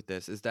with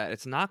this is that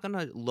it's not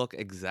gonna look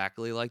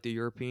exactly like the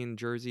European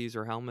jerseys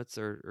or helmets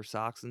or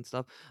socks and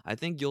stuff. I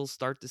think you'll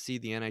start to see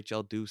the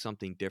NHL do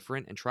something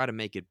different and try to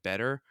make it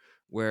better.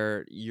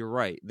 Where you're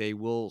right, they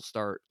will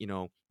start,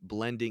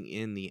 blending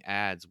in the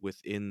ads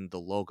within the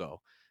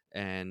logo,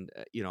 and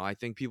I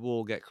think people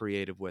will get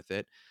creative with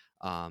it.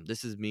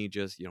 This is me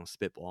just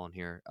spitballing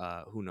here.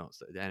 Who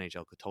knows? The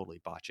NHL could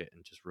totally botch it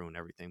and just ruin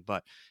everything.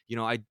 But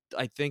I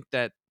think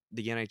that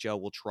the NHL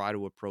will try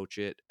to approach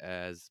it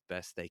as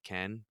best they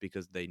can,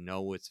 because they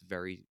know it's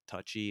very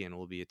touchy and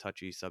will be a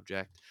touchy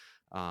subject,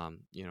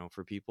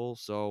 for people.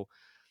 So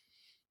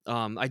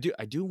I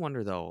do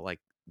wonder though, like,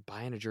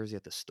 buying a jersey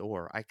at the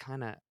store, I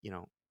kind of,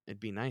 it'd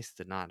be nice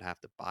to not have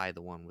to buy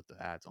the one with the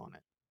ads on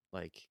it.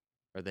 Like,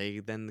 are they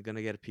then going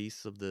to get a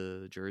piece of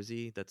the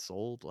jersey that's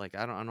sold? Like,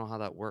 I don't know how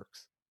that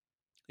works.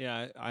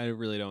 Yeah, I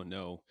really don't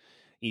know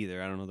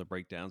either. I don't know the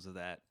breakdowns of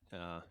that.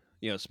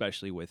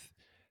 Especially with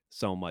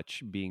so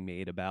much being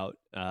made about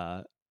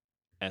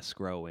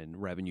escrow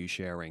and revenue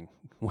sharing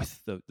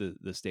with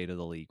the state of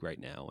the league right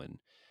now and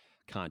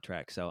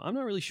contracts. So I'm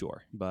not really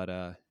sure,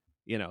 but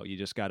you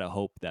just got to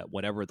hope that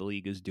whatever the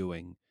league is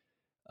doing,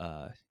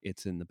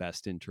 it's in the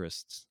best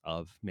interests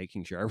of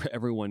making sure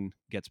everyone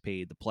gets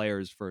paid. The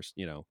players first,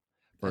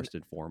 first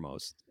and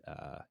foremost.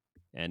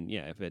 And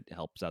yeah, if it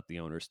helps out the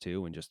owners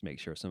too, and just make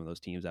sure some of those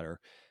teams that are,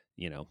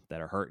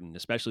 that are hurting,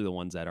 especially the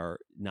ones that are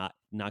not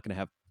going to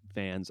have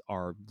fans,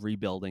 are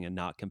rebuilding and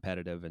not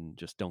competitive and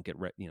just don't get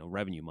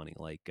revenue money,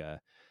 like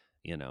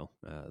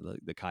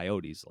the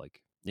Coyotes.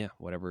 Like, yeah,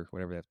 whatever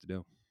they have to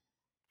do.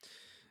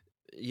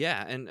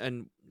 Yeah,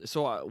 and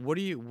so what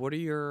are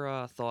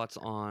your thoughts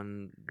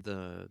on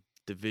the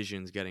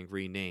divisions getting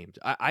renamed?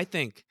 I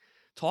think,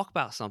 talk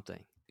about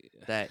something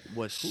that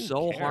was Who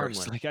so cares?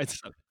 Harmless. Like,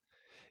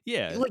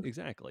 yeah, Like,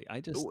 exactly. I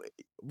just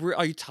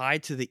are you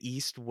tied to the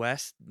East,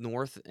 West,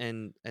 North,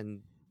 and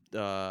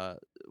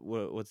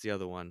what's the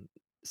other one?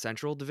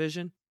 Central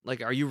Division?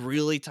 Like, are you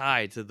really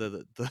tied to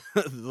the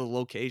the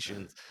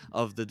locations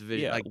of the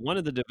division? Yeah, Like, one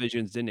of the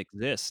divisions didn't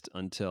exist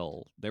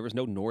until there was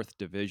no North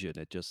Division.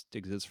 It just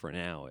exists for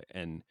now.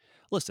 And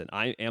listen,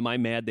 am I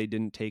mad they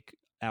didn't take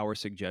our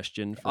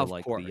suggestion for of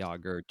like the course.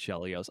 Yager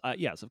Chelios?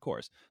 Yes, of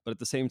course. But at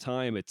the same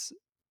time,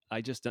 I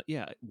just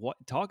yeah. What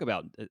talk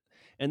about?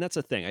 And that's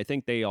the thing. I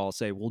think they all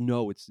say, well,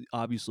 no, it's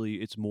obviously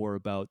it's more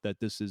about that.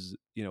 This is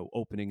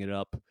opening it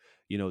up.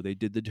 They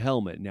did the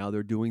helmet. Now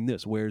they're doing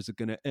this. Where is it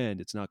going to end?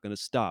 It's not going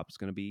to stop. It's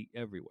going to be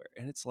everywhere.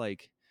 And it's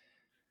like,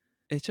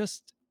 it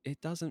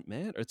doesn't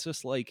matter. It's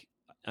just like,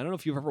 I don't know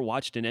if you've ever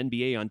watched an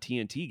NBA on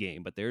TNT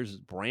game, but there's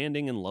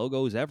branding and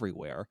logos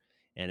everywhere,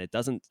 and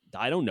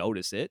I don't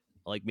notice it.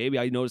 Like, maybe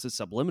I notice it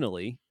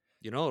subliminally.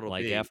 It'll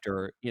Like, be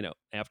after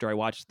I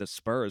watched the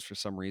Spurs, for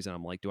some reason,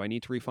 I'm like, do I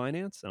need to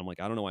refinance? And I'm like,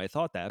 I don't know why I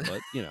thought that,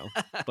 but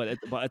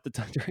but at the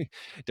time,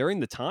 during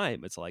the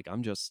time, it's like,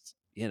 I'm just,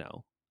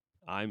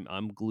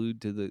 I'm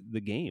glued to the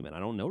game, and I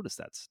don't notice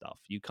that stuff.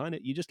 You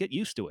just get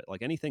used to it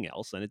like anything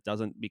else, and it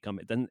hasn't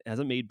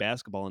made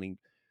basketball any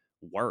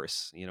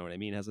worse. You know what I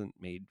mean? It hasn't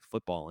made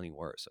football any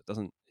worse. It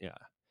doesn't. Yeah.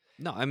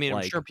 no. I mean, I'm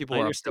Like, sure people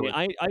I are upset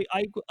understand.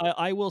 with.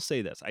 I will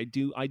say this. I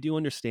do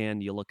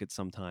understand. You look at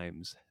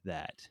sometimes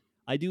that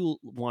I do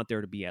want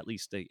there to be at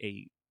least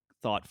a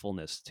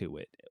thoughtfulness to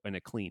it and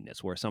a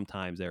cleanness, where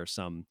sometimes there are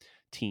some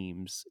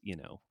teams,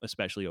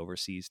 especially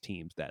overseas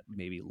teams, that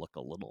maybe look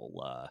a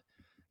little,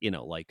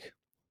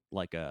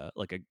 like a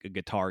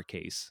guitar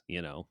case,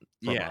 from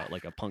Yeah.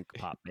 like a punk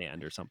pop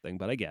band or something.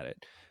 But I get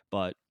it.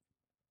 But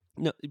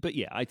no, but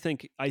yeah, I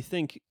think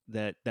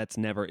it's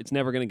never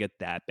going to get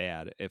that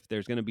bad. If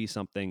there's going to be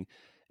something,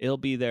 it'll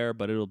be there,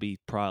 but it'll be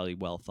probably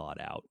well thought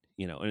out,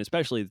 and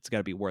especially it's got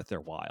to be worth their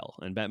while.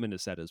 And Bettman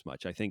has said as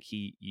much. I think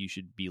you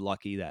should be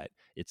lucky that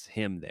it's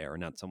him there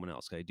and not someone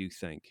else. I do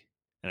think,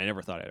 and I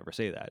never thought I'd ever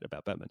say that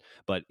about Bettman,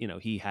 but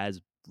he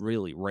has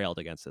really railed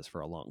against this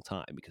for a long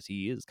time, because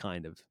he is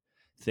kind of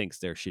thinks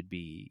there should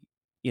be,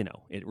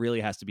 it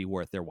really has to be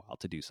worth their while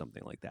to do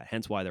something like that.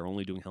 Hence why they're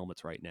only doing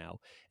helmets right now,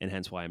 and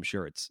hence why I'm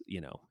sure it's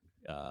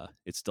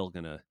it's still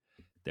gonna,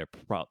 they're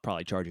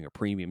probably charging a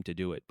premium to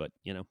do it. But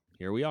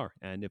here we are,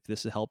 and if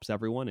this helps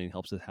everyone and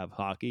helps us have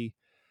hockey,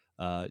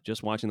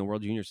 just watching the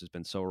World Juniors has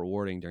been so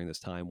rewarding during this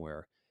time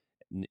where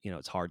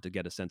it's hard to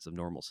get a sense of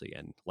normalcy.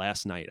 And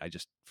last night I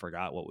just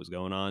forgot what was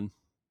going on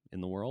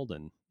in the world,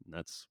 and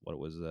that's what it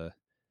was.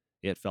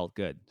 It felt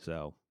good.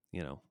 So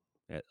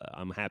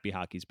I'm happy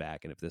hockey's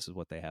back, and if this is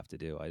what they have to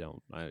do, I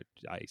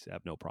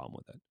have no problem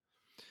with it.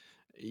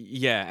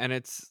 Yeah, and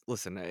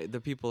listen,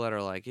 the people that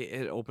are like,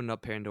 it opened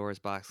up Pandora's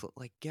box.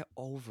 Like, get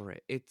over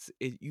it.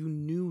 You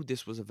knew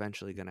this was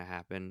eventually going to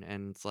happen,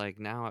 and it's like,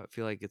 now I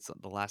feel like it's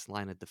the last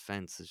line of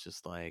defense is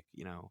just like,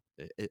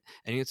 and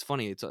it's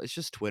funny. It's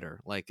just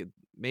Twitter. Like,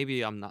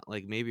 maybe I'm not,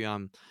 like, maybe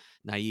I'm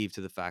naive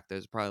to the fact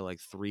there's probably like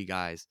 3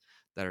 guys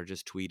that are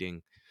just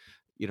tweeting,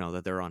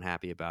 that they're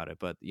unhappy about it.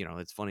 But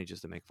it's funny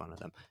just to make fun of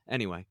them.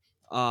 Anyway,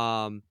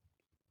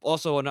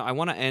 also, I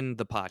want to end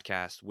the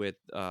podcast with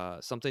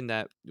something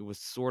that was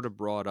sort of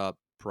brought up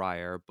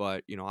prior,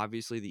 but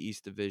obviously the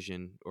East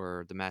Division,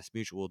 or the Mass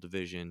Mutual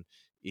Division,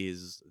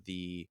 is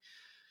the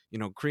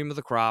cream of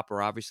the crop,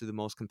 or obviously the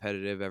most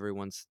competitive.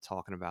 Everyone's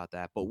talking about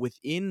that, but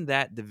within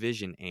that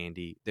division,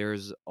 Andy,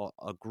 there's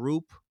a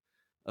group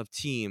of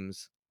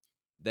teams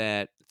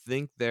that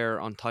think they're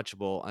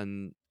untouchable,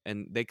 and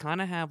they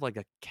kind of have like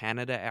a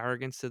Canada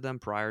arrogance to them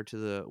prior to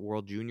the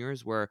World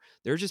Juniors, where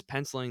they're just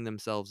penciling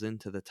themselves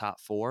into the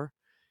top 4.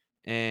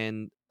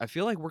 And I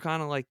feel like we're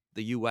kind of like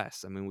the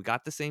US. I mean, we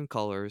got the same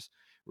colors.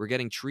 We're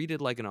getting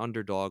treated like an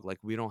underdog, like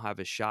we don't have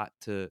a shot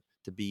to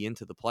be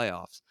into the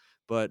playoffs.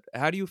 But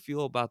how do you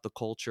feel about the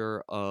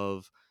culture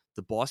of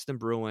the Boston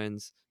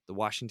Bruins, the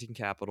Washington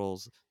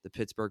Capitals, the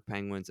Pittsburgh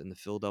Penguins, and the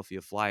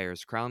Philadelphia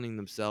Flyers crowning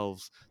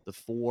themselves the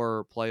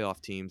 4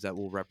 playoff teams that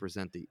will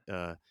represent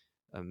the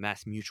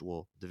Mass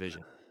Mutual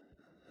Division?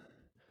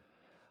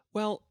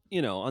 Well,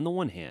 on the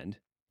one hand,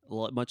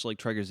 much like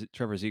Trevor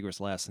Zegras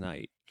last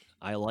night,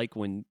 I like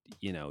when,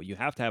 you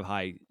have to have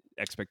high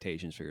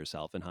expectations for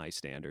yourself and high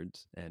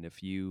standards. And if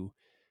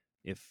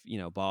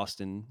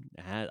Boston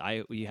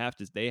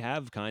they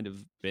have kind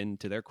of been,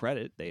 to their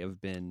credit, they have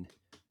been,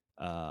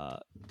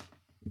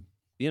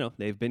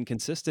 they've been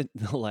consistent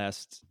the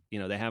last,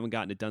 they haven't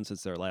gotten it done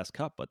since their last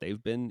cup, but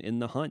they've been in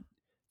the hunt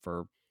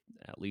for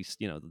at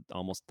least,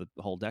 almost the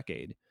whole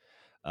decade.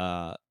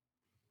 And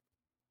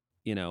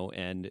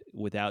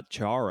without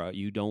Chara,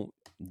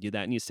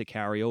 that needs to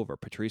carry over.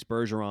 Patrice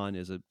Bergeron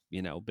is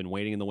been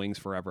waiting in the wings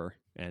forever,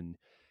 and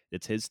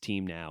it's his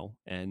team now.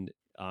 And,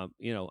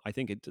 I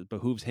think it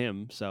behooves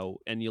him. So,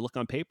 and you look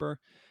on paper,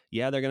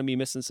 yeah, they're going to be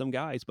missing some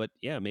guys, but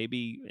yeah,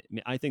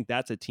 I think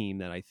that's a team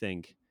that I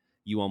think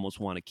you almost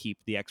want to keep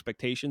the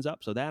expectations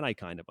up. So that I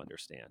kind of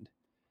understand.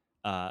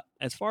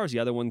 As far as the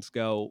other ones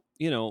go,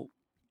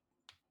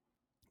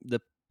 the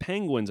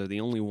Penguins are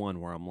the only one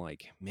where I'm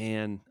like,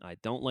 man, I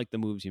don't like the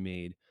moves you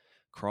made.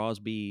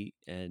 Crosby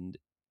and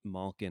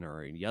Malkin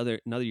are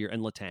another year,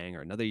 and Letang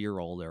are another year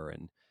older,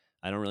 and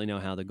I don't really know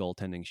how the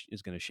goaltending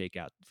is going to shake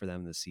out for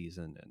them this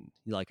season. And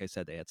like I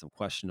said, they had some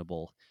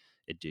questionable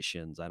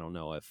additions. I don't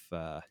know if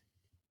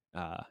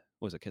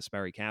was it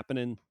Kasperi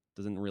Kapanen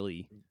doesn't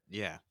really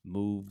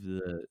move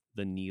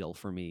the needle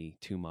for me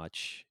too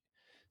much.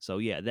 So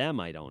yeah, them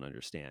I don't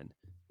understand.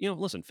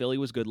 Listen, Philly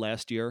was good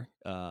last year.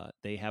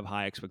 They have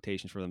high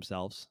expectations for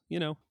themselves,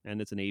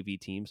 and it's an AV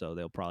team, so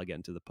they'll probably get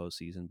into the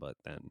postseason. But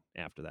then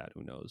after that,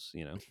 who knows,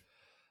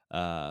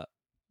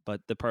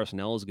 But the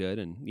personnel is good,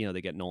 and,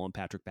 they get Nolan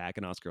Patrick back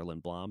and Oscar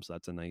Lindblom, so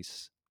that's a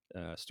nice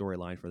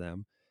storyline for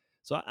them.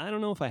 So I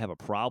don't know if I have a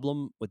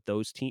problem with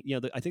those teams.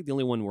 I think the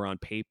only one where on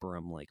paper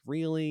I'm like,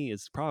 really,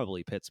 is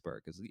probably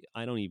Pittsburgh, because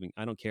I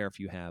don't care if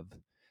you have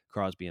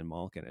Crosby and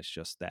Malkin. It's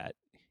just that.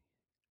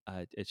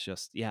 I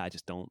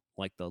just don't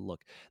like the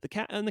look. The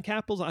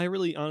Capitals, I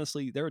really,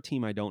 honestly, they're a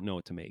team I don't know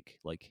what to make.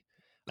 Like,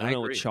 I don't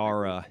know what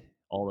Chara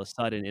all of a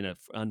sudden in an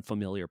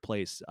unfamiliar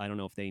place. I don't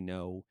know if they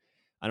know.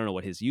 I don't know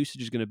what his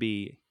usage is going to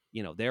be.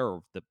 They're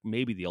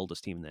maybe the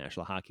oldest team in the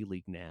National Hockey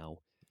League now.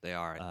 They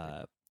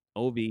are.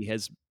 Ovi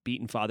has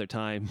beaten Father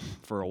Time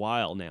for a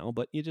while now,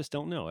 but you just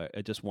don't know.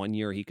 Just 1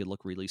 year he could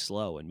look really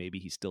slow, and maybe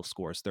he still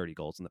scores 30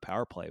 goals in the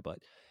power play, but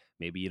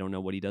maybe you don't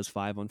know what he does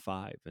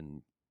 5-on-5,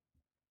 and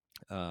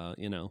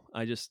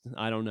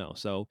I don't know.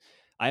 So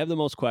I have the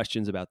most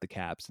questions about the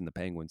Caps and the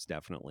Penguins,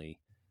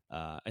 definitely.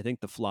 I think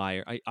the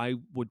Flyer, I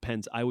would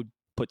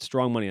put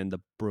strong money on the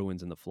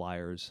Bruins and the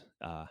Flyers,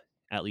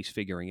 at least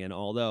figuring in,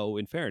 although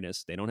in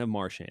fairness, they don't have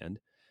Marchand,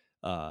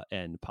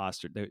 and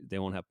Pastrnak. They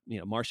won't have,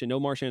 Marchand, no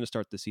Marchand to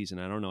start the season.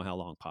 I don't know how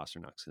long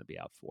Pasternak's going to be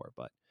out for,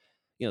 but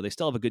they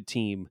still have a good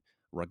team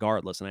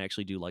regardless. And I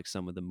actually do like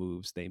some of the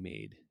moves they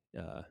made,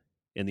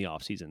 in the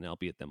offseason,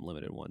 albeit them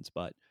limited ones,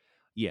 but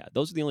yeah,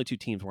 those are the only two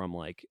teams where I'm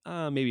like,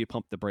 maybe you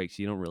pump the brakes.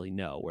 You don't really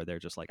know, where they're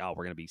just like, oh,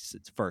 we're going to be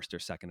first or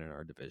second in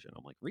our division.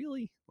 I'm like,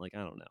 really? Like, I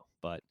don't know.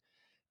 But,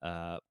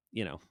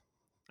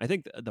 I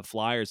think the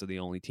Flyers are the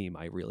only team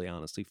I really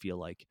honestly feel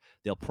like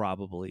they're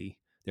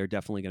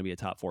definitely going to be a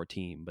top 4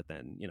 team. But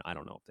then, I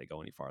don't know if they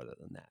go any farther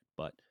than that.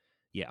 But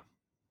yeah.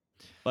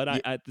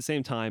 But at the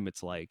same time,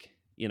 it's like,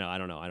 I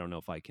don't know. I don't know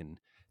if I can.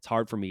 It's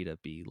hard for me to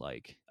be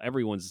like,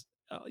 everyone's,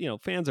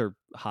 fans are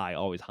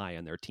always high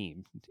on their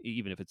team,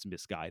 even if it's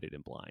misguided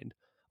and blind.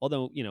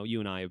 Although, you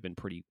and I have been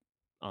pretty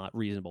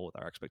reasonable with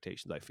our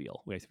expectations. I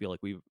feel like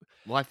we've.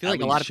 Well, I feel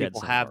like a lot of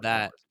people have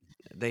that.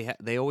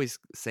 They always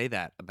say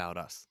that about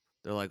us.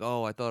 They're like,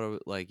 "Oh, I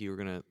thought like you were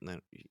gonna,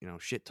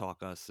 shit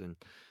talk us,"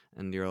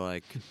 and you're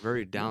like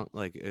very down.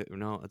 Like,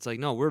 it's like,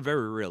 no, we're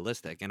very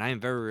realistic, and I am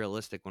very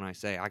realistic when I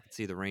say I could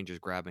see the Rangers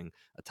grabbing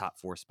a top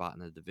 4 spot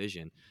in the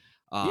division.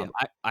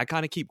 I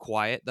kind of keep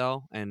quiet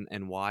though,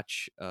 and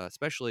watch,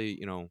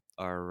 especially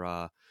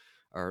our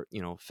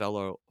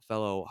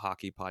fellow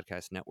Hockey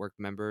Podcast Network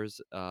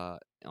members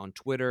on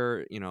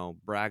Twitter,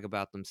 brag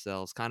about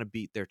themselves, kind of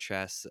beat their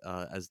chests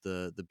as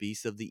the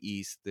beasts of the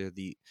East. They're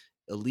the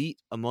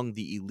elite among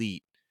the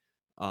elite,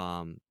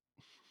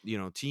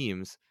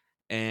 teams.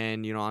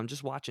 And, I'm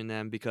just watching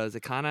them because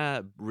it kind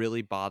of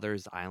really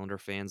bothers Islander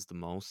fans the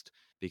most,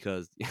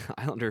 because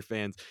Islander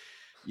fans,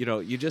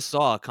 you just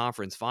saw a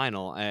conference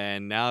final,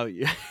 and now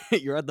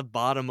you're at the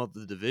bottom of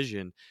the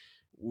division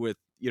with,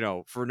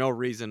 for no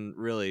reason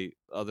really,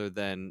 other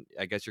than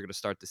I guess you're going to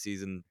start the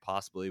season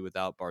possibly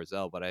without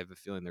Barzal, but I have a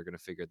feeling they're going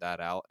to figure that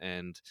out.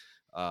 And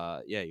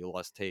you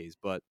lost Taves,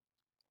 but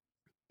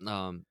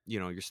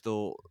you're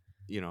still,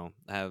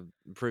 have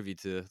privy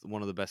to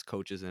one of the best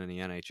coaches in the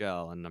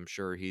NHL, and I'm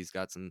sure he's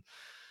got some,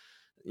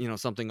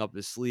 something up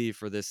his sleeve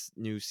for this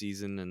new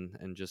season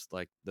and just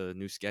like the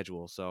new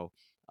schedule. So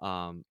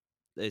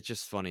it's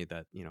just funny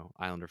that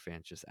Islander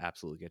fans just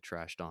absolutely get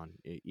trashed on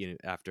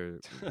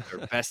after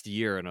their best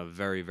year in a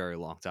very, very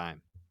long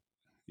time.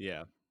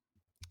 Yeah.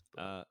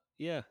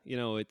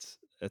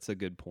 It's a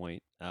good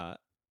point.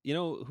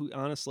 Who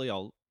honestly,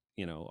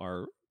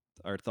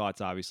 our thoughts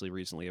obviously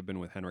recently have been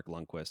with Henrik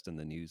Lundqvist and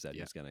the news that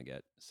he's going to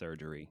get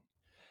surgery.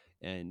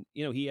 And,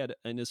 he had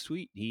in his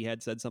tweet, he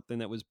had said something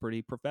that was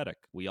pretty prophetic.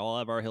 We all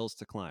have our hills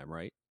to climb,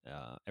 right?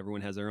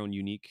 Everyone has their own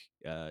unique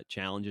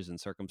challenges and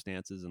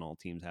circumstances, and all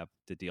teams have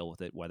to deal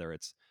with it, whether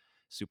it's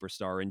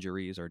superstar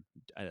injuries or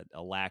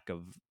a lack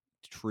of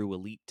true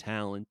elite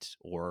talent,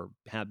 or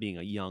being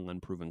a young,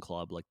 unproven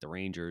club like the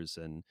Rangers.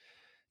 And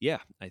yeah,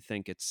 I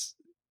think it's,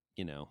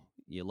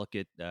 you look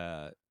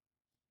at,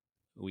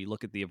 we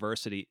look at the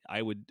adversity.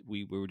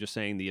 We were just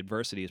saying the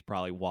adversity is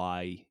probably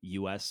why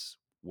U.S.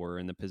 were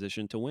in the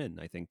position to win.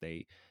 I think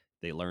they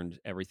learned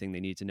everything they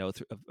need to know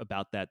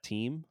about that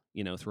team,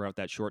 throughout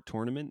that short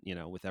tournament.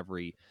 With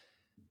every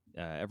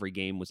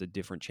game was a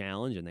different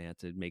challenge, and they had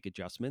to make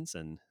adjustments,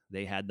 and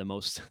they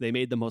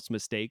made the most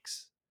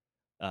mistakes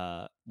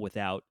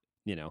without,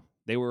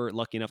 they were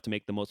lucky enough to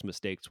make the most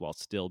mistakes while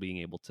still being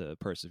able to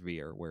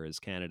persevere. Whereas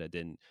Canada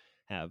didn't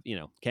have,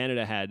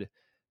 Canada had,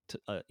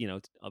 a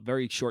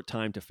very short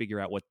time to figure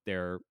out what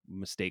their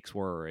mistakes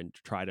were and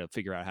try to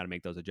figure out how to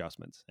make those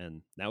adjustments.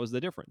 And that was the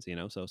difference,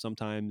 so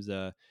sometimes,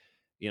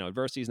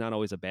 adversity is not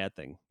always a bad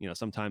thing.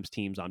 Sometimes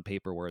teams on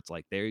paper where it's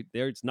like,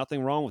 there's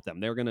nothing wrong with them,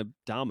 they're going to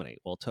dominate.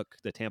 Well, it took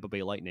the Tampa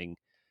Bay Lightning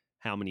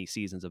how many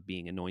seasons of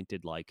being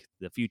anointed like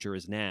the future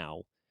is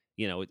now.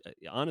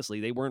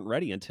 Honestly, they weren't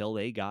ready until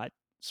they got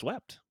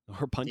swept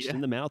or punched in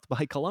the mouth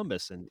by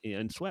Columbus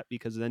and swept,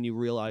 because then you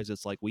realize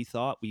it's like, we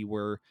thought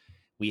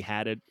we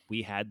had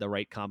the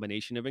right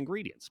combination of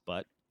ingredients,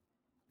 but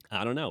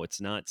I don't know.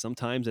 It's not.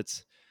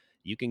 Sometimes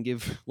you can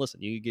give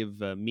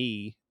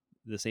me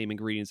the same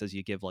ingredients as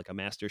you give like a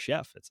master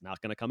chef. It's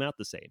not going to come out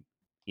the same,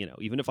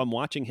 even if I'm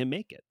watching him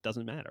make it,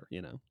 doesn't matter,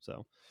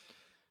 so,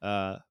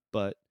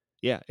 but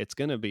yeah, it's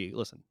going to be,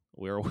 listen,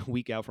 we're a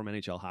week out from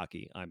NHL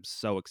hockey. I'm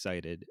so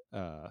excited.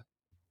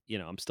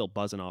 I'm still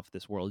buzzing off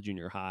this World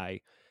Junior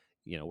High.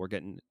 We're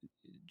getting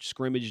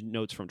scrimmage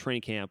notes from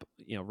training camp.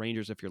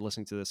 Rangers, if you're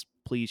listening to this,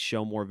 please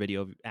show more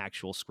video of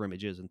actual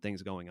scrimmages and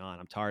things going on.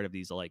 I'm tired of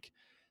these like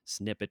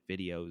snippet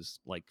videos.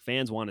 Like,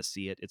 fans want to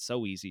see it. It's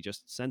so easy.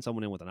 Just send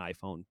someone in with an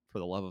iPhone, for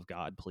the love of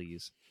God,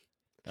 please.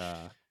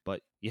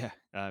 But yeah,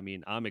 I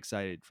mean, I'm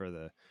excited for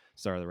the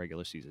start of the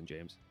regular season,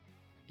 James.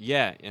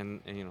 Yeah,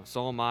 and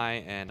so am I,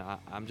 and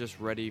I'm just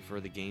ready for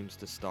the games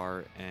to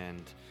start.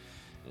 And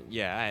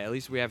yeah, at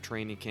least we have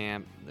training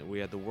camp. We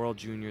had the World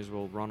Juniors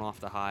will run off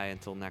the high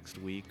until next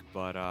week.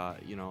 But,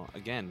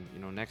 again,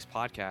 next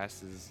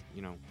podcast is,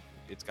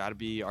 it's got to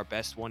be our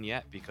best one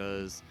yet,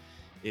 because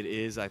it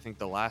is, I think,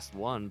 the last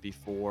one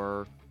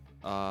before,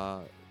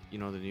 the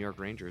New York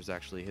Rangers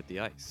actually hit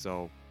the ice.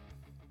 So,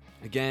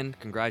 again,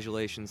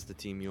 congratulations to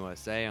Team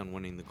USA on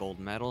winning the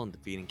gold medal and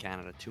defeating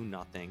Canada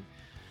 2-0.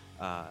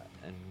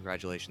 And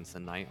congratulations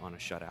tonight on a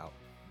shutout.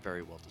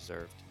 Very well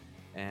deserved.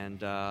 And,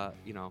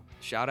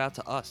 shout out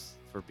to us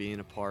for being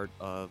a part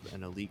of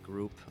an elite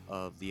group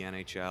of the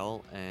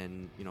NHL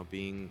and,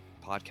 being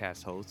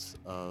podcast hosts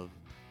of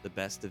the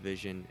best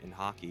division in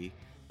hockey,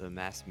 the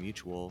Mass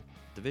Mutual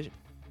division.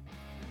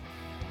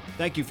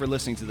 Thank you for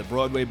listening to the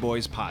Broadway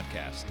Boys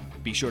podcast.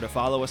 Be sure to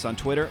follow us on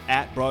Twitter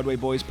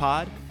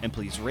 @BroadwayBoysPod, and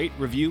please rate,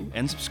 review,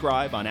 and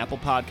subscribe on Apple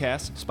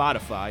Podcasts,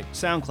 Spotify,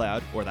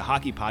 SoundCloud, or the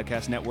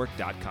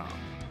HockeyPodcastNetwork.com.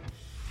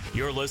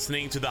 You're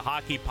listening to the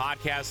Hockey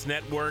Podcast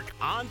Network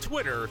on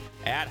Twitter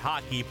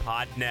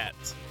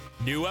 @HockeyPodNet.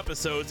 New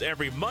episodes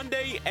every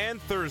Monday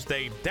and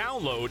Thursday.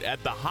 Download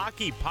at the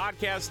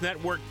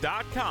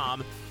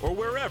HockeyPodcastNetwork.com or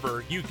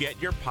wherever you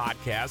get your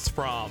podcasts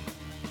from.